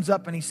Jesus comes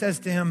up and he says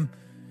to him,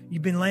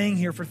 you've been laying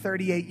here for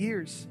 38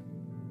 years.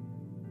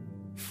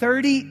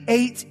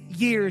 38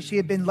 years he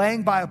had been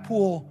laying by a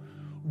pool,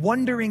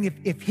 wondering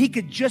if he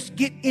could just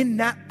get in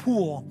that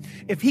pool,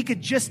 if he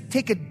could just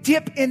take a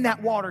dip in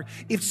that water,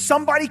 if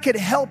somebody could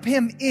help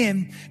him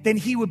in, then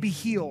he would be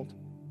healed.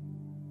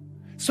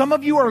 Some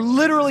of you are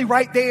literally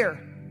right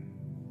there.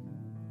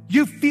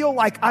 You feel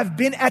like I've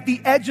been at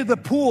the edge of the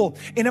pool,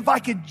 and if I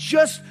could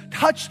just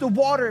touch the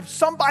water, if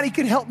somebody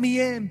could help me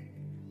in,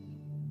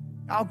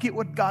 I'll get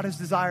what God has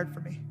desired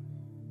for me.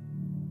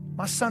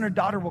 My son or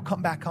daughter will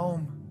come back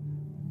home.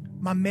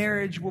 My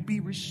marriage will be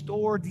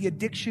restored. The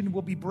addiction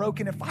will be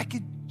broken. If I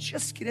could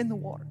just get in the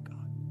water, God.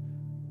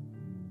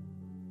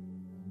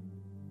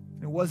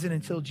 It wasn't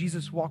until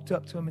Jesus walked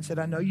up to him and said,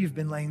 I know you've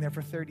been laying there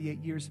for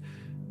 38 years.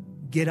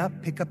 Get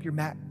up, pick up your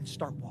mat, and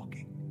start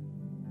walking.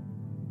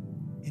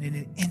 And in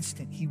an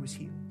instant, he was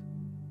healed.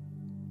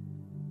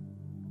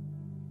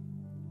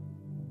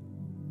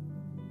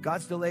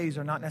 God's delays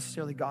are not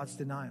necessarily God's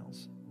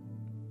denials.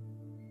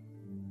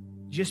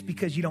 Just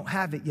because you don't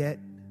have it yet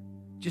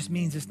just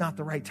means it's not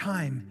the right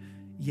time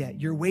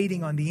yet. You're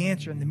waiting on the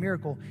answer and the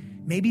miracle.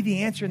 Maybe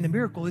the answer and the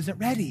miracle isn't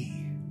ready.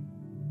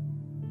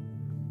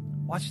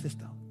 Watch this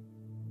though.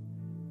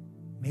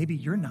 Maybe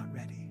you're not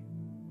ready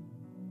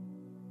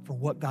for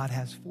what God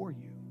has for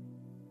you.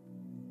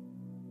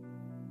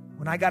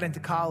 When I got into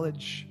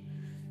college,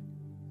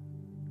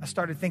 I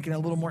started thinking a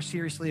little more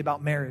seriously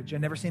about marriage.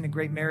 I'd never seen a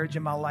great marriage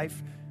in my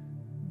life.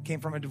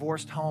 Came from a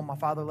divorced home. My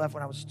father left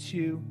when I was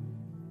 2.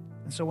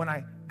 And so when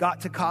I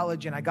got to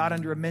college and I got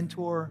under a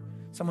mentor,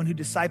 someone who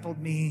discipled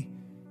me,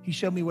 he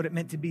showed me what it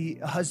meant to be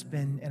a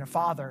husband and a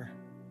father.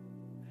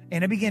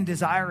 And I began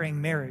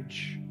desiring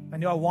marriage. I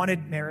knew I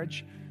wanted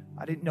marriage.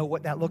 I didn't know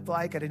what that looked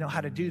like. I didn't know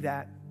how to do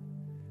that.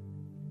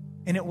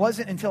 And it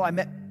wasn't until I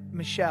met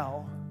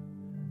Michelle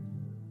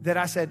that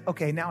I said,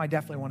 okay, now I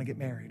definitely want to get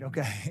married,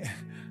 okay?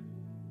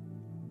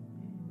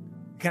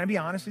 Can I be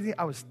honest with you?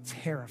 I was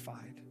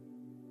terrified.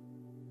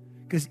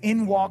 Because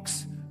in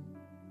walks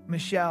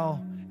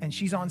Michelle, and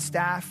she's on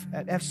staff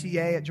at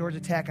FCA at Georgia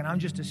Tech, and I'm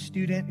just a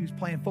student who's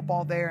playing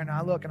football there, and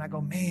I look and I go,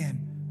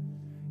 man,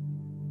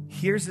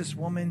 here's this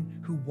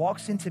woman who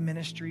walks into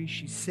ministry.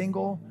 She's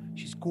single.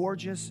 She's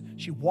gorgeous.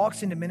 She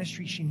walks into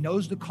ministry. She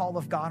knows the call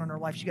of God on her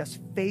life. She has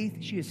faith.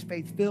 She is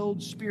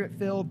faith-filled,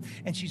 spirit-filled,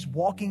 and she's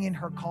walking in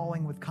her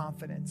calling with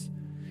confidence.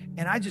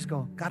 And I just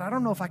go, God, I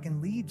don't know if I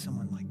can lead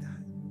someone like that.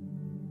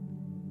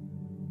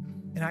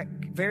 And I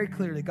very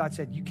clearly, God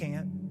said, you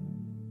can't.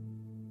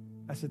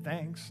 I said,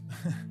 thanks.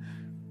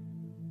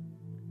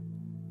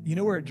 You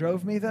know where it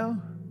drove me, though?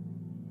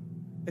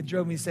 It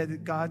drove me, said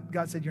that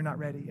God said, you're not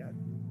ready yet.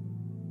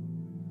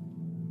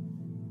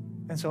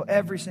 And so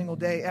every single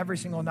day, every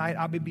single night,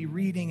 I would be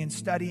reading and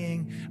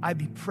studying. I'd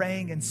be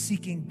praying and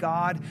seeking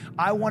God.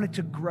 I wanted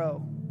to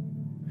grow.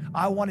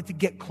 I wanted to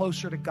get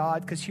closer to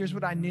God, because here's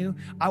what I knew.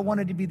 I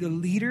wanted to be the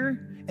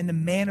leader and the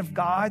man of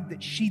God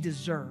that she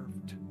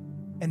deserved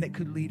and that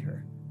could lead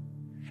her.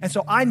 And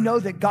so I know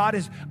that God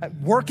is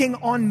working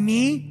on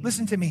me.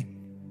 Listen to me.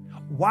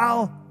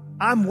 While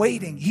I'm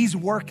waiting, he's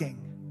working.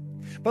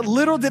 But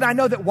little did I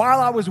know that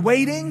while I was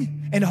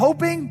waiting and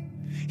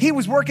hoping, he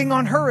was working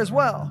on her as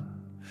well.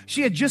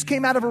 She had just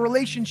came out of a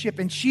relationship,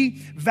 and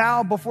she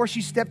vowed before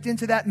she stepped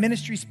into that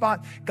ministry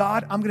spot,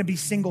 God, I'm going to be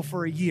single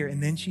for a year.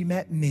 And then she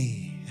met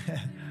me.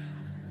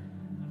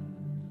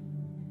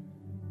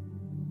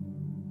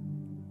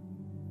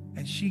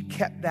 And she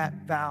kept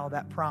that vow,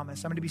 that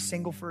promise. I'm going to be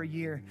single for a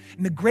year.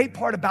 And the great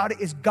part about it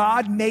is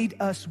God made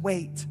us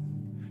wait.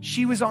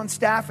 She was on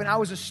staff and I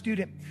was a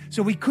student,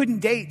 so we couldn't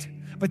date.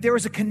 But there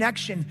was a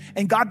connection,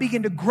 and God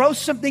began to grow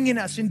something in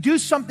us and do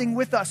something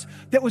with us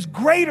that was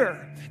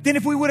greater than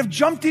if we would have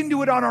jumped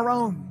into it on our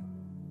own.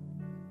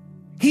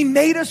 He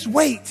made us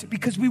wait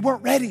because we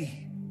weren't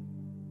ready.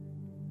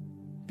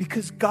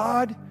 Because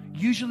God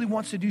usually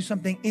wants to do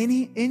something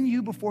in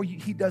you before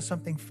he does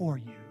something for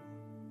you.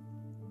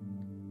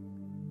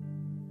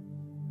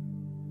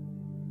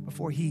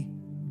 Before he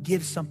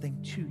gives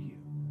something to you.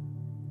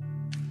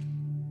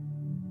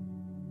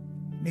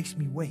 It makes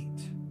me wait.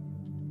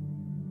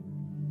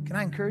 Can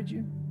I encourage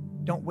you?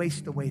 Don't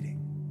waste the waiting.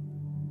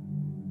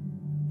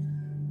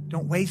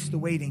 Don't waste the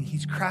waiting.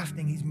 He's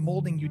crafting, he's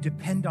molding you.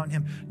 Depend on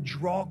him.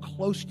 Draw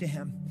close to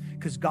him,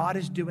 because God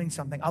is doing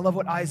something. I love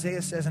what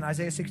Isaiah says in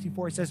Isaiah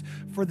 64. It says,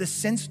 for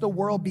since the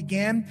world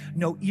began,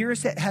 no ear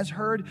has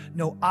heard,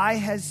 no eye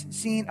has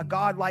seen a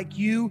God like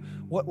you.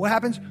 What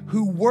happens?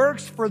 Who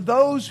works for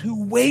those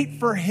who wait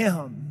for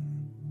him.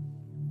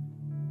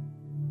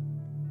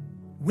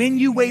 When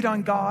you wait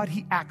on God,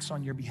 he acts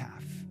on your behalf.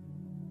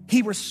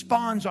 He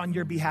responds on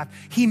your behalf.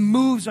 He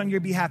moves on your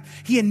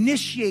behalf. He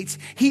initiates.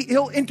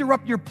 He'll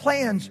interrupt your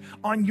plans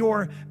on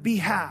your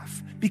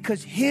behalf,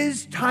 because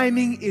his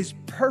timing is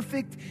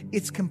perfect.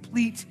 It's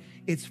complete.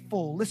 It's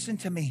full. Listen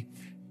to me.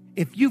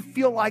 If you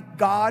feel like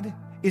God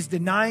is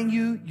denying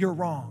you, you're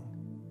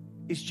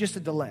wrong. It's just a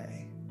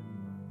delay.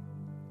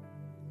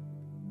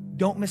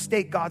 Don't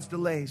mistake God's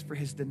delays for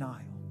his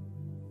denial.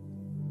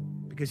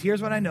 Because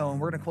here's what I know,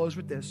 and we're going to close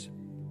with this.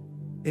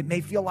 It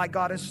may feel like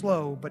God is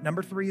slow, but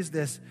number 3 is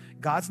this.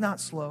 God's not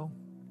slow.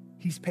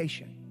 He's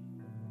patient.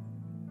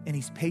 And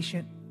he's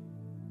patient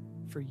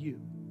for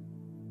you.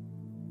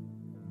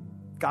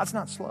 God's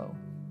not slow.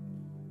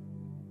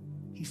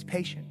 He's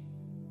patient.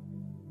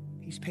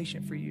 He's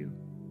patient for you.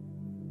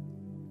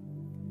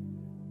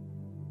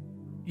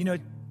 You know,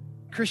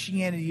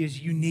 Christianity is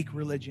a unique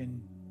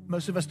religion.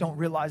 Most of us don't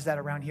realize that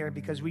around here,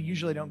 because we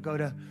usually don't go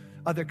to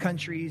other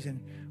countries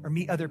or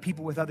meet other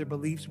people with other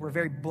beliefs. We're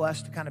very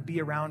blessed to kind of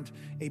be around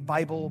a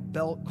Bible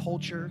Belt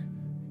culture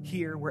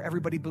here where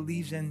everybody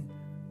believes in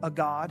a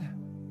God.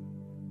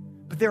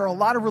 But there are a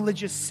lot of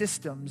religious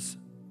systems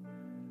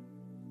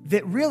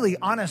that really,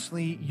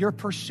 honestly, you're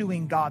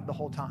pursuing God the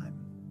whole time.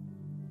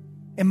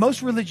 And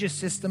most religious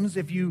systems,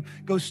 if you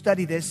go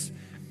study this,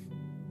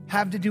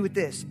 have to do with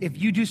this. If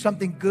you do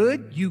something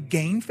good, you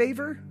gain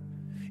favor.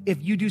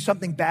 If you do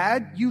something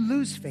bad, you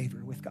lose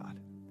favor with God.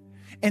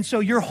 And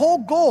so your whole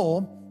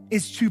goal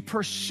is to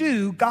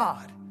pursue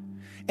God.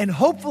 And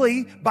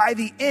hopefully by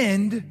the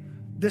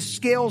end, the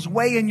scales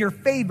weigh in your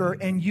favor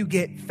and you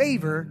get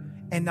favor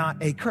and not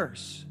a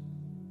curse.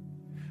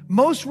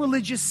 Most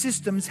religious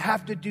systems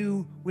have to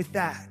do with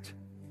that.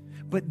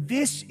 But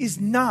this is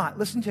not,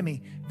 listen to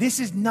me,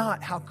 this is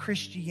not how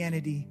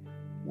Christianity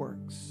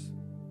works.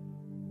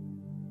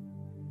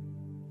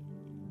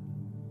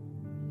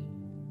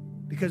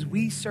 Because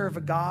we serve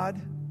a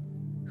God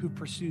who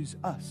pursues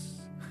us.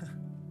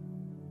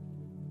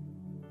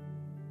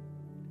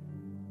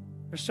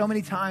 There's so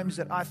many times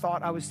that I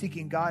thought I was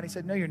seeking God. He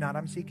said, no, you're not.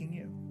 I'm seeking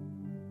you.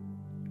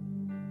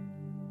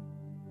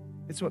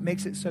 It's what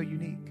makes it so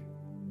unique.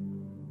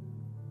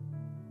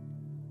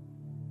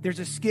 There's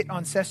a skit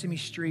on Sesame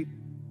Street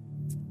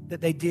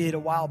that they did a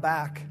while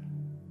back,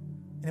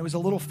 and it was a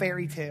little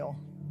fairy tale.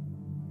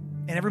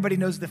 And everybody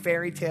knows the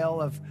fairy tale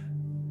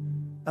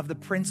of the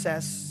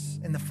princess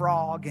and the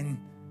frog, and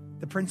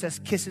the princess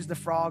kisses the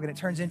frog, and it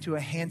turns into a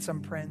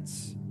handsome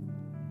prince.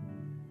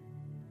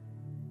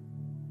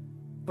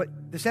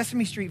 But the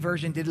Sesame Street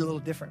version did it a little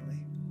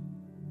differently.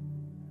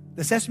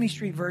 The Sesame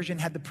Street version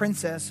had the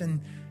princess and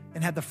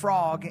had the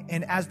frog,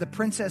 and as the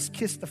princess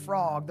kissed the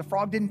frog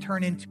didn't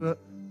turn into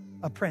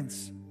a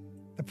prince.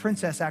 The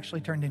princess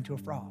actually turned into a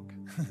frog.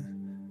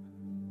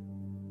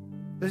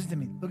 Listen to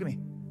me. Look at me.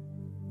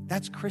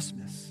 That's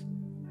Christmas.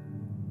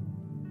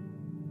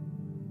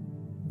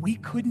 We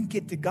couldn't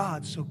get to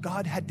God, so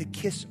God had to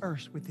kiss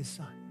earth with his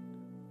son.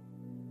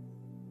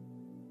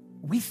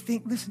 We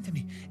think, listen to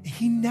me,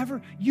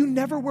 you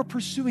never were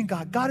pursuing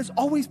God. God has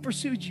always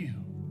pursued you.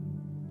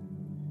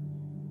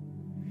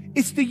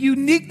 It's the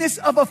uniqueness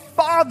of a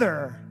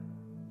father.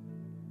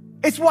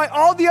 It's why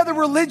all the other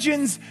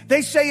religions,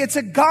 they say it's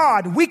a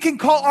God. We can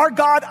call our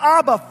God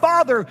Abba,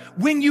 Father,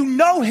 when you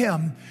know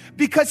him,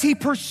 because he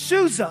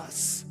pursues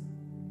us.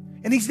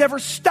 And he's never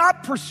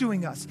stopped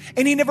pursuing us.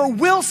 And he never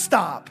will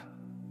stop.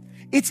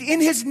 It's in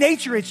his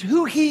nature. It's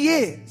who he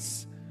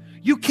is.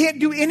 You can't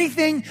do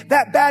anything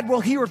that bad will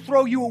he or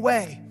throw you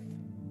away.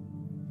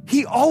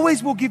 He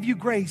always will give you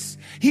grace.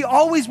 He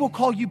always will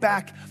call you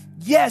back.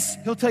 Yes,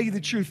 he'll tell you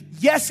the truth.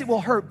 Yes, it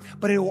will hurt,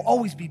 but it will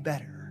always be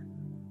better.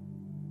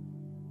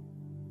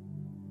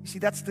 You see,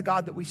 that's the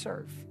God that we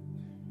serve.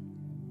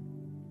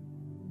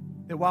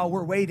 That while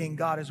we're waiting,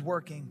 God is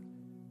working.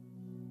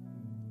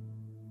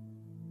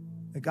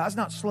 That God's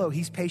not slow,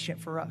 he's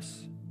patient for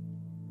us.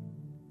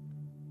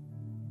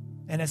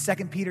 And as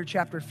 2 Peter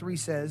chapter 3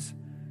 says,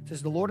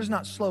 the Lord is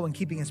not slow in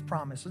keeping his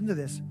promise. Listen to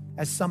this.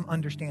 As some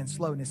understand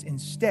slowness,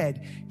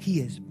 instead,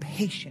 he is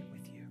patient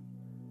with you.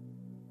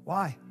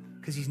 Why?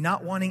 Because he's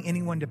not wanting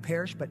anyone to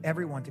perish, but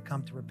everyone to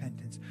come to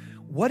repentance.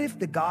 What if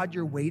the God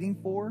you're waiting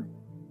for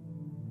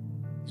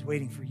is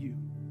waiting for you?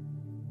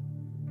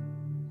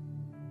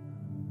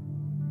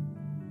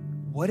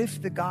 What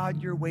if the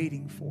God you're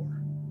waiting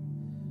for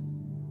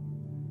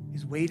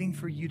is waiting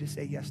for you to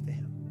say yes to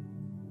him?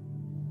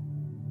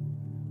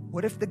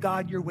 What if the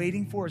God you're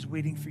waiting for is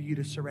waiting for you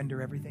to surrender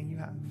everything you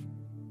have?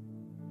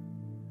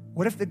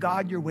 What if the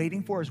God you're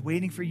waiting for is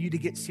waiting for you to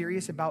get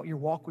serious about your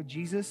walk with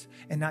Jesus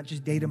and not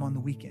just date him on the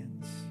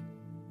weekends,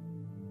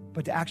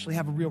 but to actually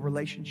have a real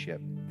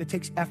relationship that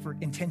takes effort,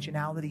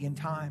 intentionality, and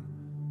time?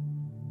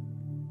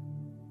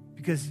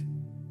 Because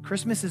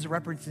Christmas is a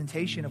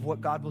representation of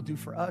what God will do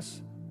for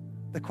us.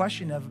 The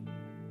question of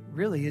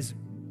really is,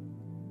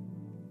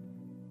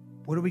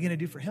 what are we going to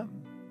do for him?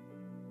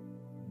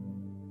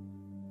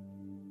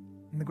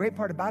 And the great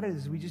part about it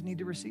is we just need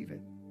to receive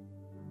it.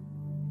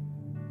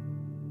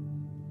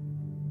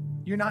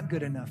 You're not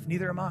good enough.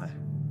 Neither am I.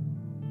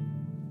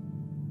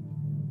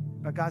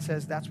 But God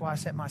says, that's why I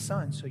sent my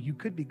son, so you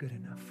could be good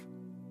enough.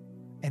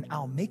 And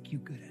I'll make you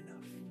good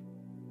enough.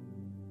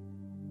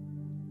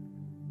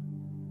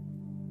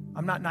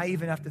 I'm not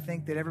naive enough to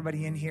think that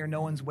everybody in here,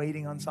 no one's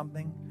waiting on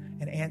something,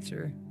 an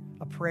answer,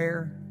 a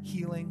prayer,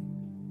 healing.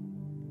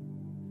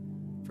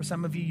 For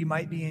some of you, you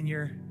might be in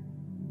your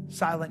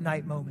silent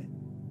night moment.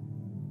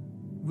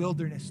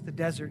 Wilderness, the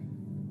desert.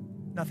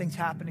 Nothing's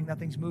happening,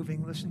 nothing's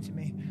moving. Listen to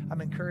me.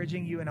 I'm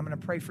encouraging you, and I'm going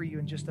to pray for you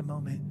in just a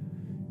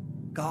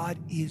moment. God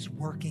is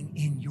working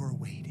in your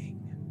waiting.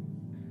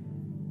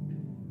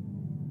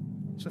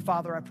 So,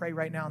 Father, I pray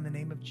right now in the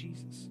name of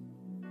Jesus.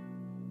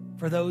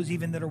 For those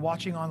even that are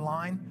watching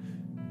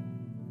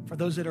online, for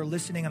those that are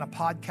listening on a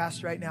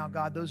podcast right now,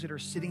 God, those that are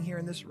sitting here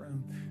in this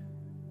room,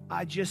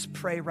 I just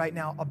pray right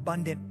now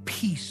abundant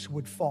peace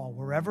would fall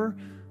wherever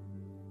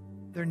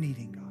they're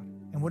needing, God.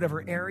 In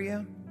whatever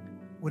area,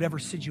 whatever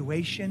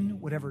situation,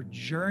 whatever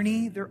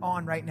journey they're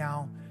on right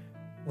now,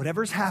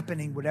 whatever's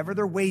happening, whatever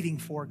they're waiting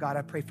for, God,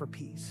 I pray for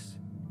peace.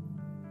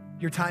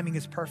 Your timing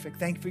is perfect.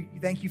 Thank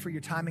you for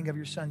your timing of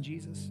your son,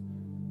 Jesus,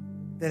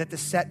 that at the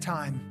set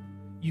time,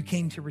 you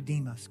came to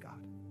redeem us, God.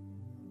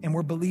 And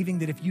we're believing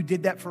that if you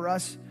did that for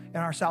us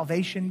in our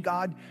salvation,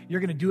 God,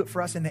 you're going to do it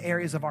for us in the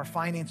areas of our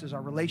finances,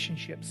 our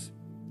relationships,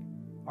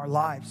 our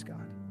lives,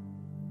 God.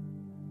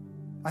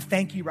 I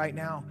thank you right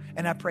now,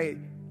 and I pray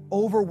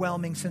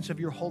overwhelming sense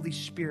of your Holy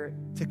Spirit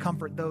to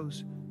comfort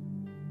those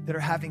that are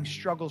having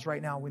struggles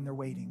right now when they're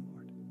waiting,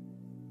 Lord.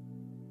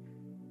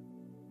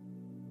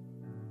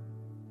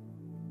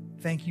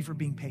 Thank you for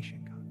being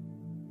patient, God.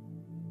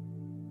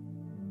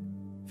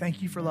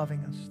 Thank you for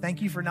loving us.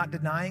 Thank you for not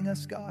denying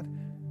us, God,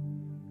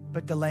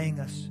 but delaying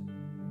us.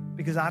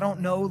 Because I don't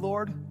know,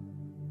 Lord,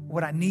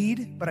 what I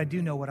need, but I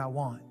do know what I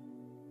want.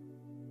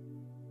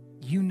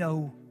 You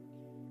know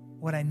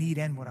what I need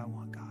and what I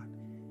want, God.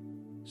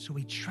 So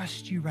we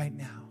trust you right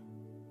now.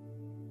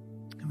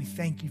 And we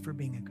thank you for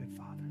being a good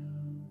Father.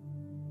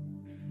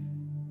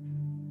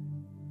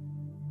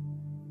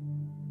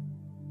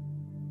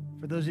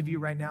 For those of you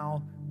right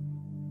now,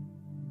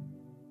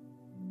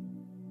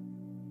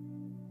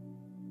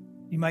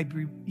 you might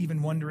be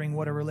even wondering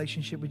what a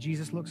relationship with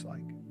Jesus looks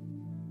like.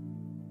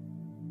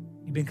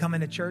 You've been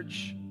coming to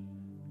church,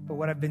 but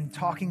what I've been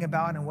talking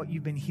about and what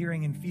you've been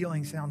hearing and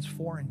feeling sounds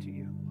foreign to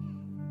you.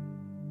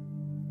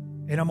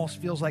 It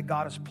almost feels like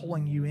God is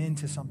pulling you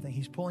into something.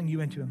 He's pulling you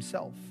into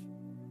himself.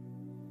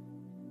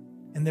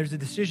 And there's a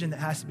decision that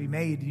has to be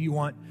made. Do you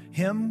want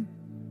him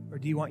or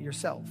do you want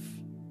yourself?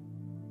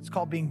 It's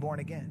called being born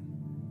again.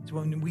 It's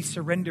when we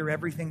surrender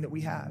everything that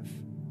we have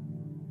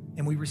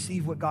and we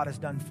receive what God has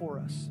done for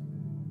us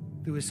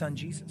through his son,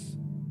 Jesus.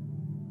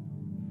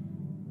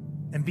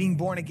 And being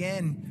born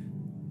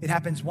again, it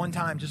happens one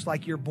time, just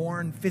like you're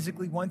born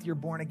physically once, you're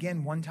born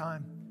again one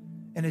time.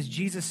 And as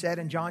Jesus said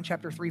in John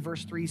chapter 3,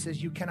 verse 3, he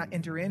says, you cannot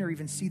enter in or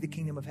even see the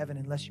kingdom of heaven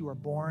unless you are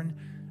born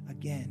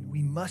again.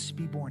 We must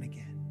be born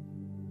again.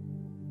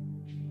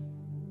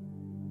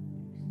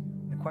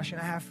 question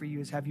I have for you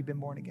is, have you been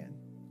born again?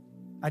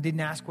 I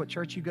didn't ask what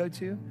church you go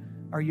to.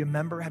 Are you a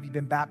member? Have you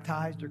been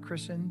baptized or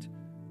christened?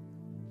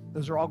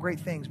 Those are all great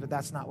things, but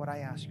that's not what I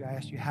asked you. I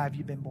asked you, have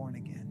you been born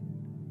again?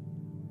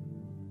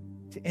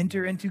 To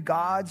enter into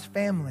God's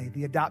family,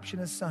 the adoption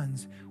of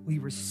sons, we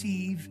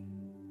receive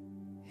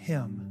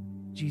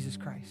him, Jesus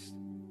Christ.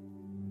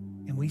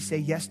 And we say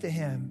yes to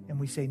him, and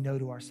we say no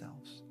to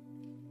ourselves.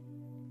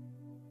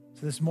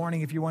 So this morning,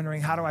 if you're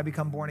wondering, how do I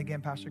become born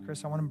again, Pastor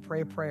Chris? I want to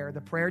pray a prayer.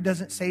 The prayer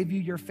doesn't save you.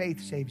 Your faith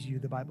saves you,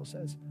 the Bible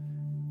says.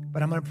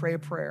 But I'm going to pray a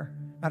prayer.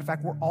 Matter of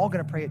fact, we're all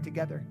going to pray it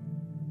together.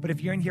 But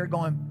if you're in here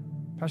going,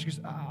 Pastor Chris,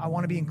 I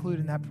want to be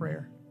included in that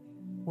prayer.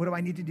 What do I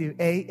need to do?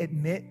 A,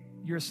 admit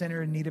you're a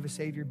sinner in need of a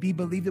Savior. B,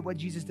 believe that what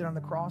Jesus did on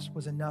the cross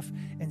was enough.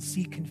 And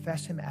C,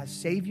 confess him as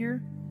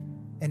Savior.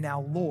 And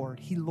now Lord,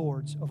 he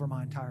lords over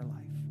my entire life.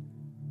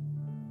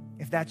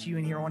 If that's you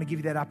in here, I want to give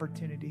you that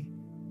opportunity.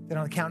 Then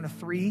on the count of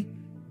 3,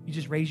 you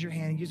just raise your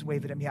hand and you just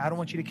wave it at me. I don't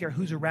want you to care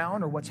who's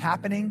around or what's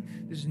happening.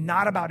 This is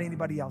not about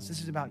anybody else.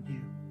 This is about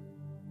you.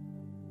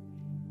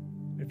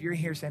 But if you're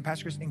here saying,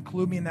 Pastor Chris,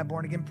 include me in that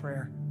born again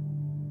prayer.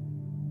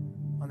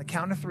 On the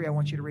count of 3, I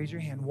want you to raise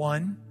your hand.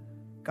 1,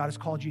 God has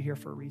called you here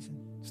for a reason.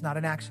 It's not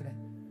an accident.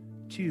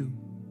 2,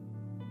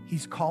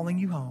 he's calling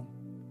you home.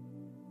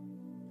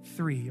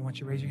 3, I want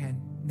you to raise your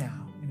hand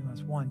now. Anyone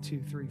else? 1,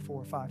 2, 3,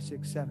 4, 5,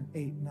 6, 7,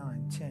 8,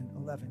 9, 10,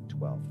 11,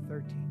 12,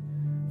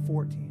 13,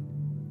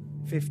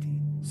 14,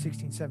 15,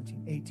 16,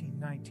 17, 18,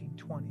 19,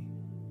 20.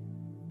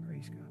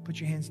 Praise God. Put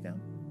your hands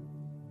down.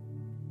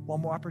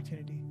 One more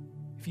opportunity.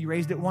 If you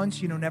raised it once,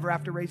 you never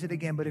have to raise it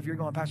again. But if you're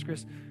going, Pastor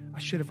Chris, I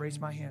should have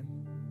raised my hand.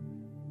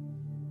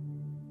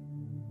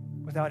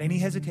 Without any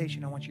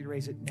hesitation, I want you to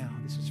raise it now.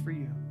 This is for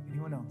you.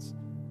 Anyone else?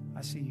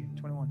 I see you.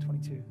 21,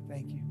 22.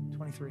 Thank you.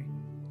 23.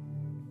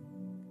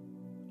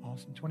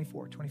 Awesome.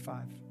 24,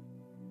 25.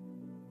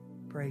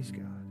 Praise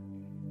God.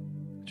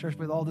 Church,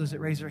 with all those that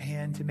raise their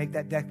hand to make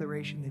that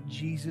declaration that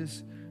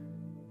Jesus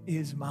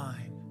is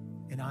mine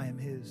and I am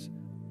his,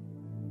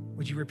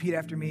 would you repeat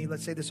after me?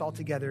 Let's say this all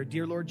together.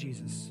 Dear Lord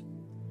Jesus,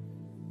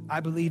 I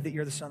believe that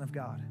you're the Son of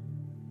God.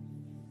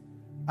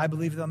 I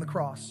believe that on the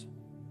cross,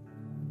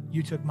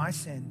 you took my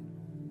sin,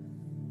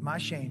 my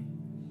shame,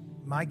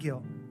 my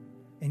guilt,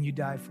 and you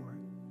died for it.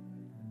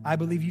 I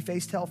believe you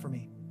faced hell for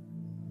me,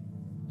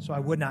 so I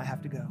would not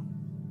have to go.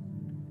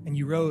 And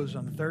you rose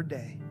on the 3rd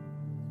day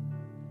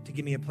to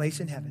give me a place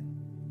in heaven,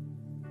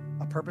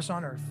 a purpose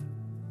on earth,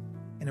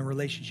 and a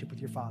relationship with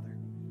your Father.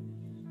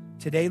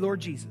 Today, Lord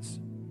Jesus,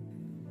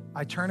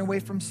 I turn away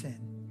from sin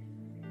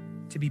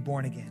to be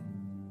born again.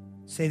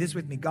 Say this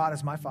with me. God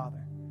is my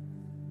Father.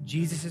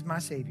 Jesus is my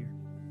Savior.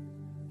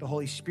 The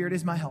Holy Spirit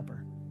is my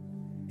helper.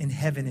 And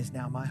heaven is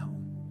now my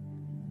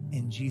home.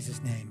 In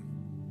Jesus' name,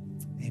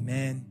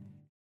 amen.